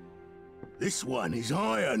 This one is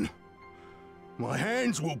iron. My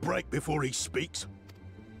hands will break before he speaks.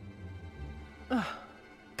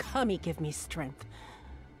 Kami, give me strength.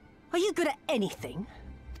 Are you good at anything?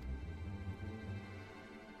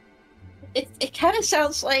 It kind of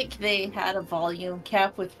sounds like they had a volume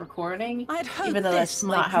cap with recording. I'd hope even though this that's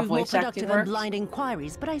might not how prove more voice acting productive than works. blind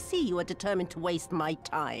inquiries, but I see you are determined to waste my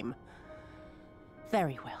time.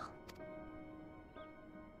 Very well.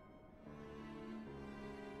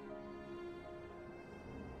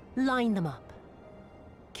 Line them up.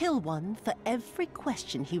 Kill one for every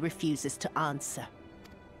question he refuses to answer.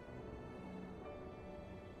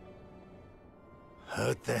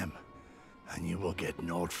 Hurt them, and you will get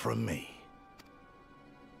naught from me.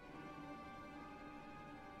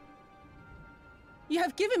 You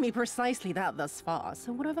have given me precisely that thus far,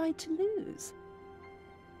 so what have I to lose?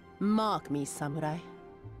 Mark me, samurai.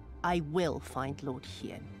 I will find Lord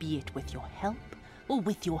Hien, be it with your help or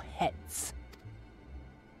with your heads.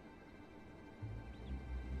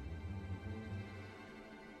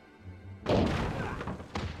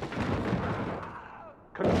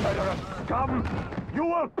 Confederate scum! You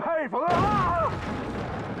will pay for that!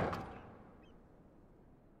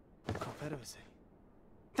 Confederacy.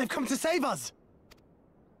 They've come to save us!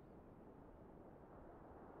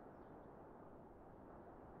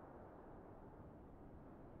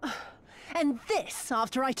 And this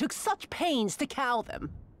after I took such pains to cow them.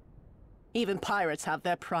 Even pirates have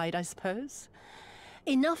their pride, I suppose.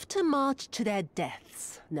 Enough to march to their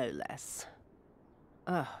deaths, no less.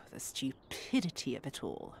 Oh, the stupidity of it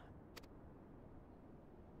all.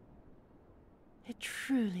 It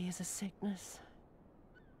truly is a sickness.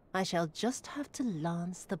 I shall just have to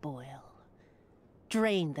lance the boil.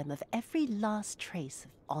 Drain them of every last trace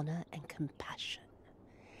of honor and compassion.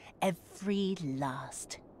 Every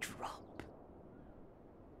last drop.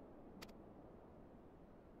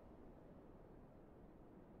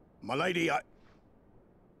 My lady,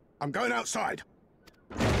 I'm going outside.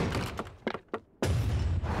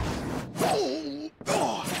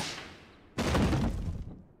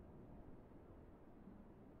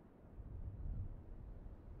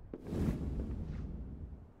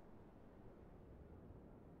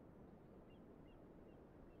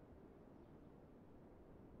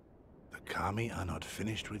 Kami are not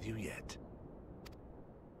finished with you yet.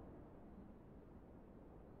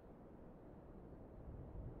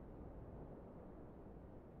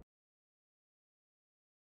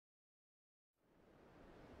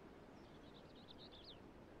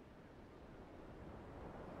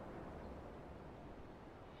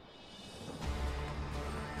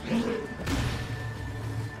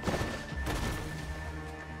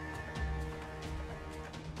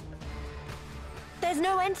 There's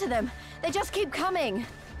no end to them. They just keep coming.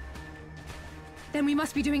 Then we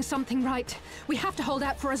must be doing something right. We have to hold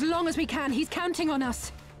out for as long as we can. He's counting on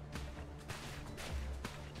us.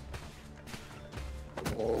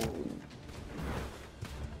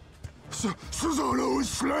 Susano is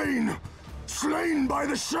slain! Slain by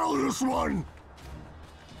the Shellless One!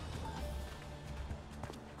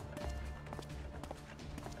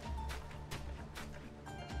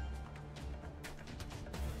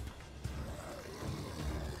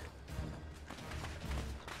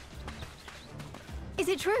 Is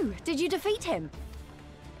it true? Did you defeat him?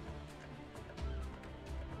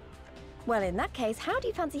 Well, in that case, how do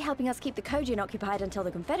you fancy helping us keep the Kojin occupied until the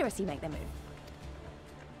Confederacy make their move?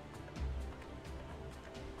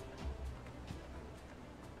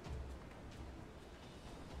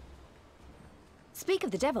 Speak of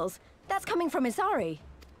the devils, that's coming from Isari.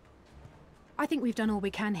 I think we've done all we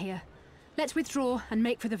can here. Let's withdraw and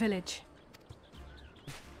make for the village.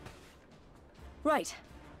 Right.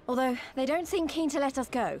 Although, they don't seem keen to let us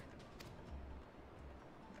go.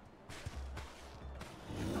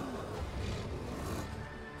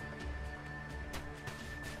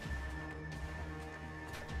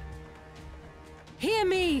 Hear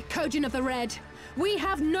me, Kojin of the Red. We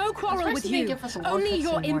have no quarrel with you, only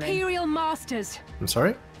your Imperial masters. I'm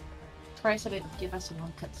sorry? Surprised they didn't give us a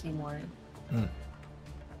long cutscene warning.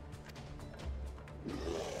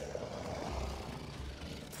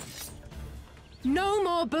 No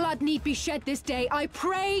more blood need be shed this day. I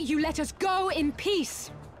pray you let us go in peace.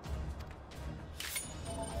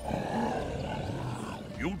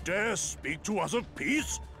 You dare speak to us of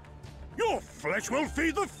peace? Your flesh will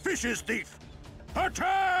feed the fishes, thief!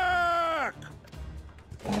 Attack!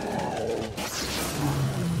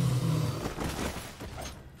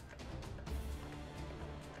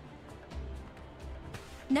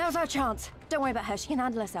 Now's our chance. Don't worry about her, she can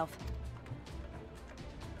handle herself.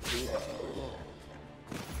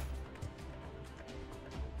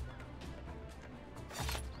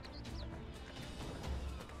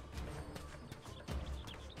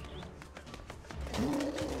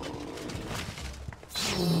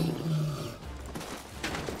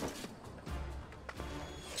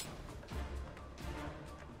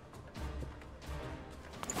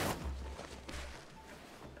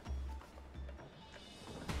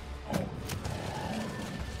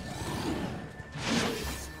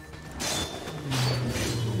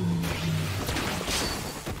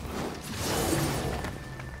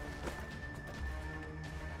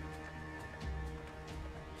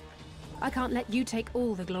 I can't let you take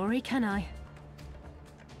all the glory, can I?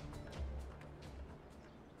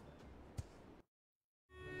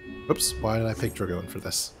 Oops, why did I pick Dragoon for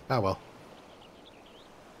this? Ah well.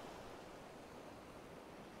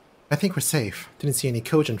 I think we're safe. Didn't see any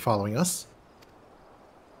Kojin following us.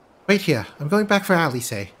 Wait here, I'm going back for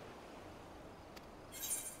Alice.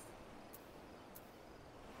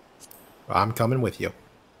 I'm coming with you.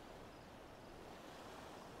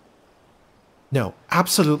 No,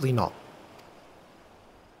 absolutely not.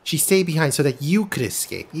 She stayed behind so that you could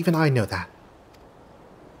escape. Even I know that.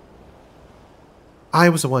 I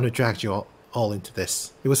was the one who dragged you all into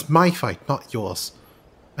this. It was my fight, not yours.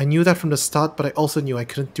 I knew that from the start, but I also knew I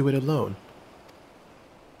couldn't do it alone.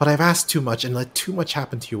 But I've asked too much and let too much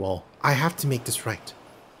happen to you all. I have to make this right.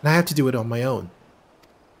 And I have to do it on my own.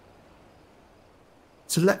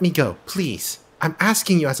 So let me go, please. I'm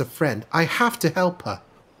asking you as a friend. I have to help her.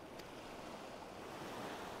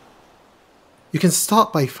 You can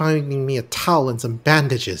start by finding me a towel and some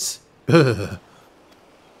bandages. Ugh.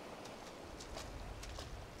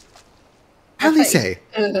 Alice!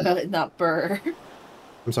 Not burr.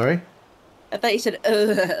 I'm sorry? I thought you said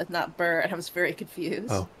not burr, and I was very confused.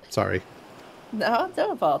 Oh, sorry. No,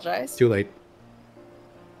 don't apologize. Too late.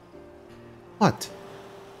 What?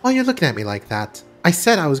 Why are you looking at me like that? I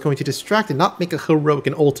said I was going to distract and not make a heroic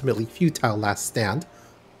and ultimately futile last stand.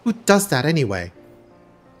 Who does that anyway?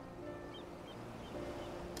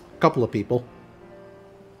 Couple of people.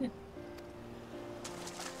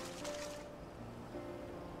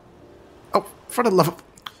 Oh, for the love of...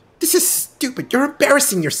 This is stupid. You're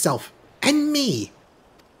embarrassing yourself. And me.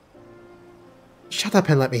 Shut up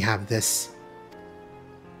and let me have this.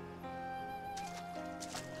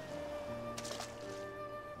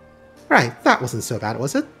 Right, that wasn't so bad,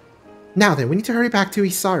 was it? Now then, we need to hurry back to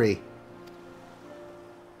Isari.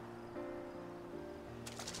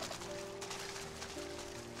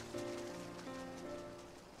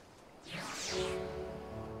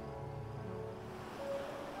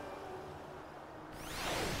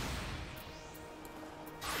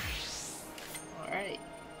 Alright.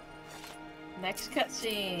 Next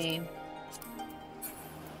cutscene.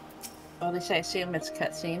 Well, at least I assume it's a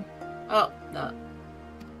cutscene. Oh, no.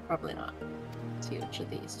 Probably not. Let's see which of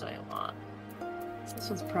these do I want. This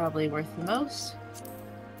one's probably worth the most.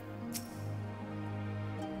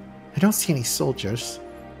 I don't see any soldiers.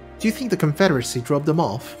 Do you think the Confederacy drove them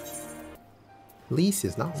off? Lise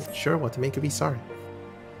is not sure what to make of Isari.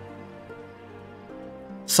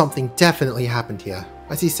 Something definitely happened here.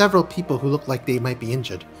 I see several people who look like they might be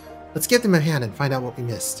injured. Let's give them a hand and find out what we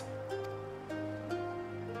missed.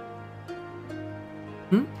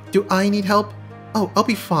 Do I need help? Oh, I'll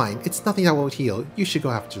be fine. It's nothing that won't heal. You should go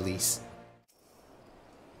after Lise.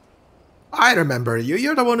 I remember you.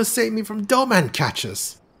 You're the one who saved me from Doman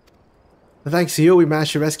catches. Thanks to you, we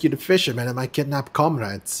managed to rescue the fishermen and my kidnapped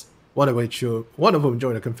comrades. One of whom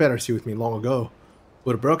joined the Confederacy with me long ago.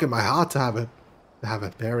 Would have broken my heart to have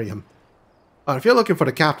it bury him. If you're looking for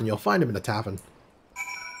the captain, you'll find him in the tavern.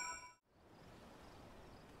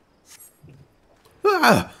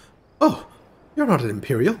 Ah! Oh, you're not an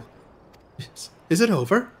Imperial. Is it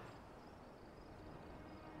over?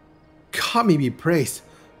 Kami be praised.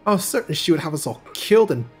 I was certain she would have us all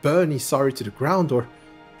killed and burn Isari to the ground, or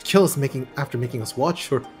kill us after making us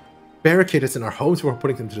watch, or barricade us in our homes before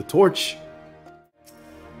putting them to the torch.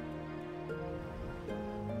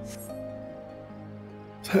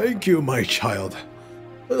 Thank you, my child.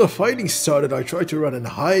 When the fighting started, I tried to run and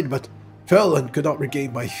hide, but fell and could not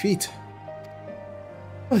regain my feet.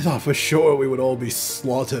 I thought for sure we would all be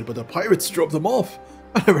slaughtered, but the pirates drove them off.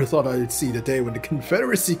 I never thought I'd see the day when the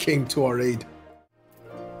Confederacy came to our aid.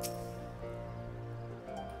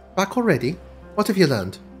 Back already? What have you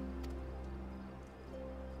learned?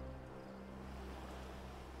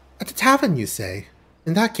 At the tavern, you say?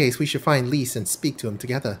 In that case, we should find Lise and speak to him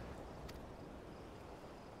together.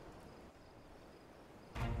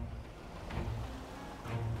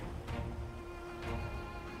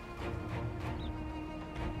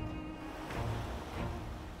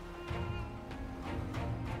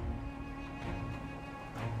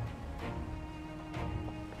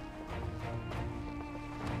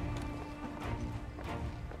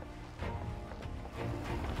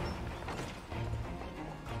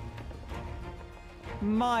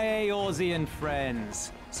 My Eorzean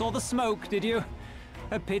friends. Saw the smoke, did you?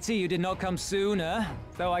 A pity you did not come sooner,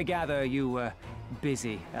 though I gather you were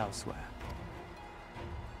busy elsewhere.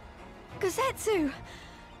 Gosetsu!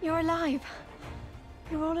 You're alive.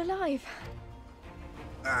 You're all alive.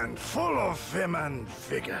 And full of vim and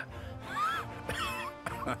vigor.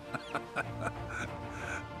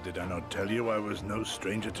 Did I not tell you I was no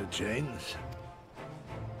stranger to chains?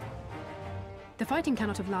 The fighting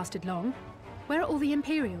cannot have lasted long. Where are all the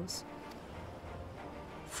Imperials?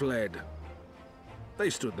 Fled. They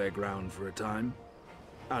stood their ground for a time,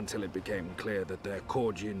 until it became clear that their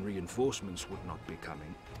Kojin reinforcements would not be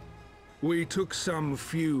coming. We took some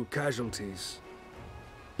few casualties,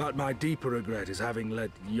 but my deeper regret is having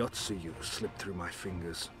let Yotsuyu slip through my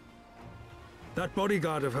fingers. That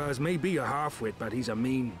bodyguard of hers may be a half-wit, but he's a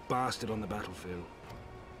mean bastard on the battlefield.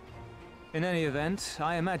 In any event,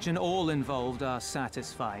 I imagine all involved are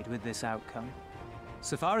satisfied with this outcome.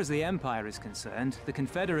 So far as the Empire is concerned, the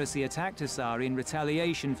Confederacy attacked Isari in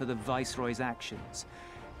retaliation for the Viceroy's actions.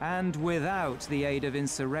 And without the aid of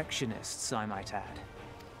insurrectionists, I might add.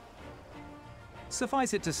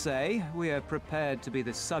 Suffice it to say, we are prepared to be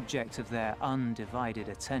the subject of their undivided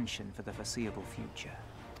attention for the foreseeable future.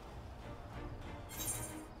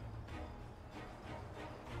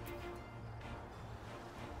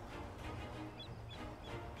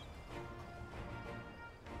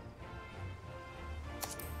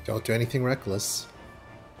 Don't do anything reckless.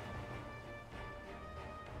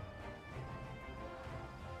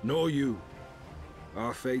 Nor you.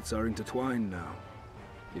 Our fates are intertwined now.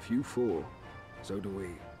 If you fall, so do we.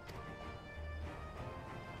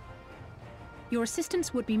 Your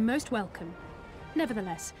assistance would be most welcome.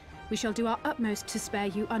 Nevertheless, we shall do our utmost to spare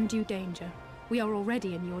you undue danger. We are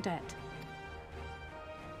already in your debt.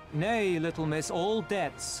 Nay, little miss, all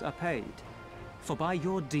debts are paid. For by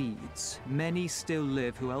your deeds, many still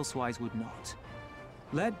live who elsewise would not.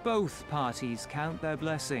 Let both parties count their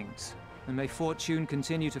blessings, and may fortune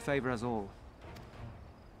continue to favor us all.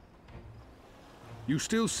 You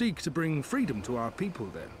still seek to bring freedom to our people,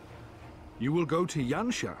 then? You will go to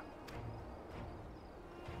Yansha?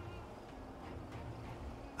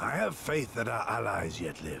 I have faith that our allies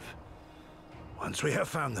yet live. Once we have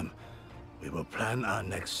found them, we will plan our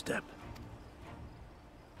next step.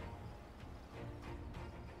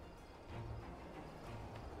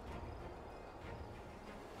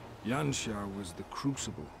 Yansha was the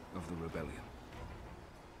crucible of the rebellion.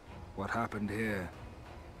 What happened here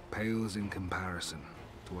pales in comparison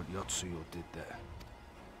to what Yotsuyo did there.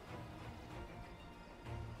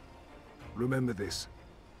 Remember this.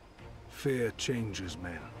 Fear changes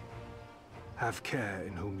men. Have care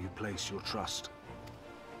in whom you place your trust.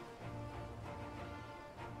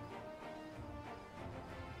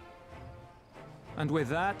 And with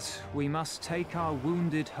that, we must take our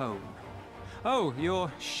wounded home. Oh,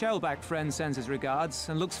 your shellback friend sends his regards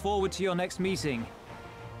and looks forward to your next meeting.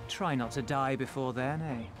 Try not to die before then,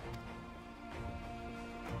 eh?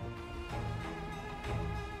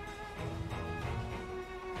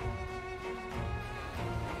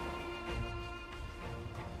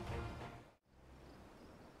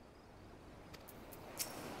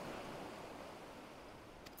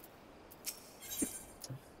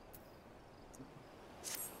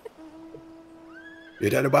 You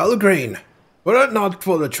did well, Green. Were it not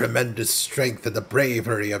for the tremendous strength and the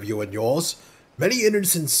bravery of you and yours, many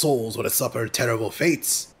innocent souls would have suffered terrible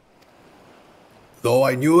fates. Though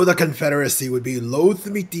I knew the Confederacy would be loath to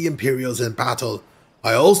meet the Imperials in battle,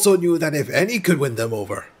 I also knew that if any could win them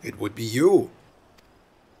over, it would be you.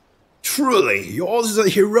 Truly, yours is a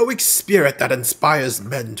heroic spirit that inspires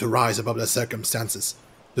men to rise above their circumstances,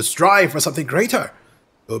 to strive for something greater.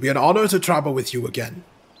 It will be an honor to travel with you again.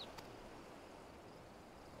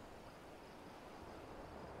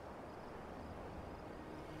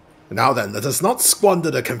 Now then, let us not squander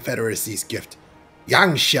the Confederacy's gift.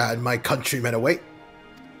 Yangsha and my countrymen await.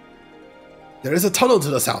 There is a tunnel to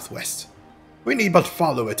the southwest. We need but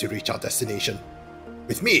follow it to reach our destination.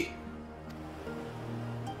 With me.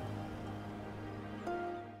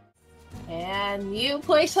 And new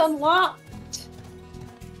place unlocked.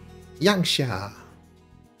 Yangsha.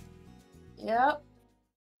 Yep.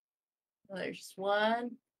 There's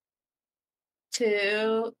 1,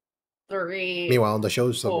 2, 3. Meanwhile, on the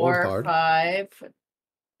show's old 4, card. 5,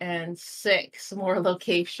 and 6 more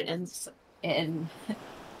locations in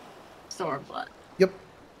Stormblood. Yep.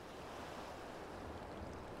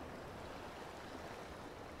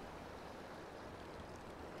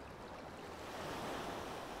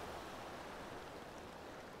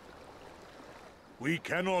 We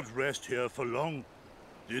cannot rest here for long.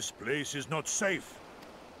 This place is not safe.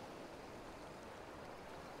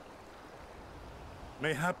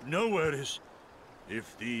 Mayhap nowhere is, if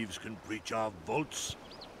thieves can breach our vaults.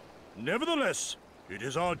 Nevertheless, it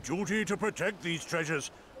is our duty to protect these treasures,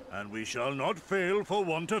 and we shall not fail for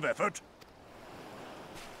want of effort.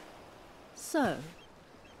 So,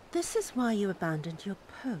 this is why you abandoned your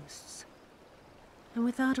posts. And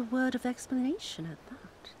without a word of explanation at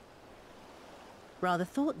that. Rather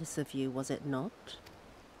thoughtless of you, was it not?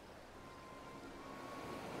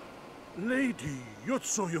 Lady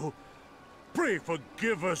Yotsuyo, pray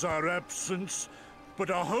forgive us our absence,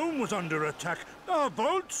 but our home was under attack, our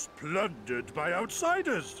vaults plundered by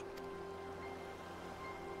outsiders.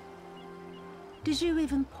 Did you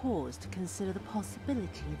even pause to consider the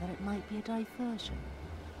possibility that it might be a diversion?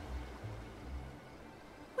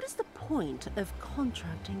 What is the point of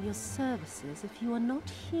contracting your services if you are not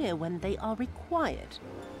here when they are required?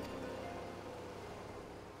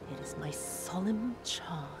 It is my solemn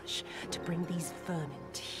charge to bring these vermin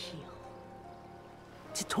to heel.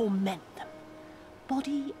 To torment them,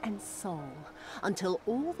 body and soul, until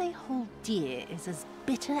all they hold dear is as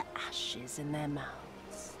bitter ashes in their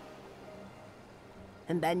mouths.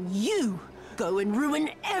 And then you go and ruin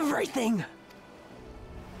everything!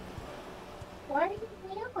 Why are you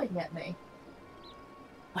yelling at me?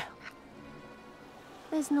 Well,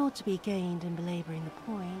 there's naught to be gained in belaboring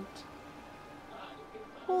the point.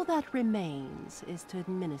 All that remains is to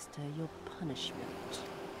administer your punishment.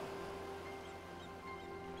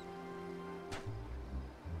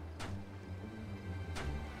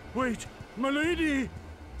 Wait, my lady!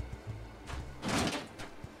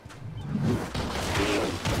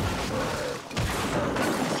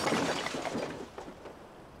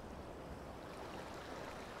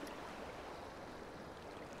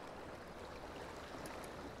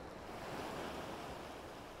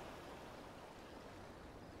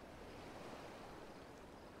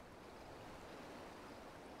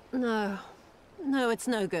 No, it's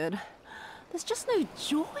no good. There's just no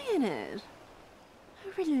joy in it.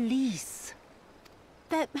 No release.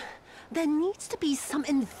 There needs to be some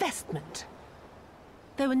investment.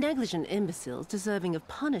 They were negligent imbeciles deserving of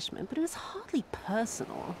punishment, but it was hardly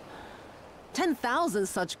personal. 10,000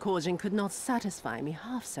 such Kojin could not satisfy me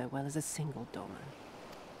half so well as a single dollar.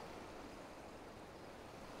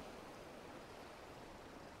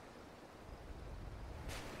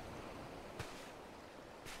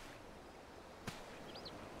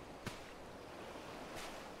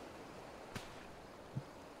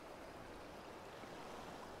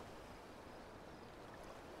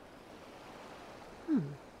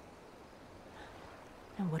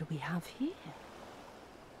 And what do we have here?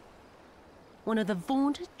 One of the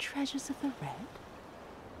vaunted treasures of the Red?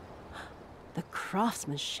 The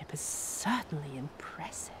craftsmanship is certainly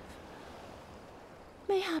impressive.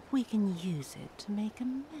 Mayhap we can use it to make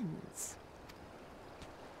amends.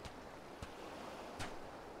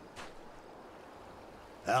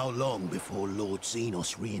 How long before Lord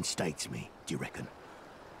Xenos reinstates me, do you reckon?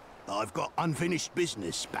 I've got unfinished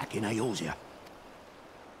business back in Eorzea.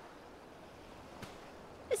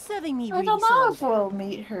 It's serving me I don't know if we'll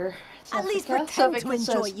meet her. At least Jessica. pretend to Sophia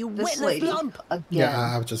enjoy, says, you "This witless lady lump." Again. Yeah,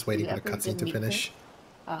 I was just waiting You for the ever cutscene to meet her? finish.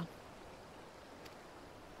 Oh.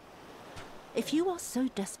 If you are so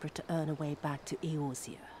desperate to earn a way back to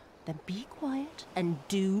Eorzea, then be quiet and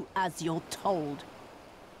do as you're told.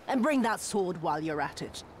 And bring that sword while you're at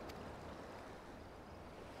it.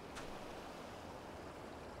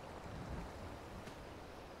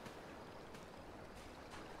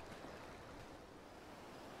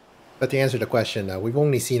 But to answer the question, we've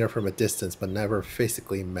only seen her from a distance, but never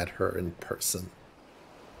physically met her in person.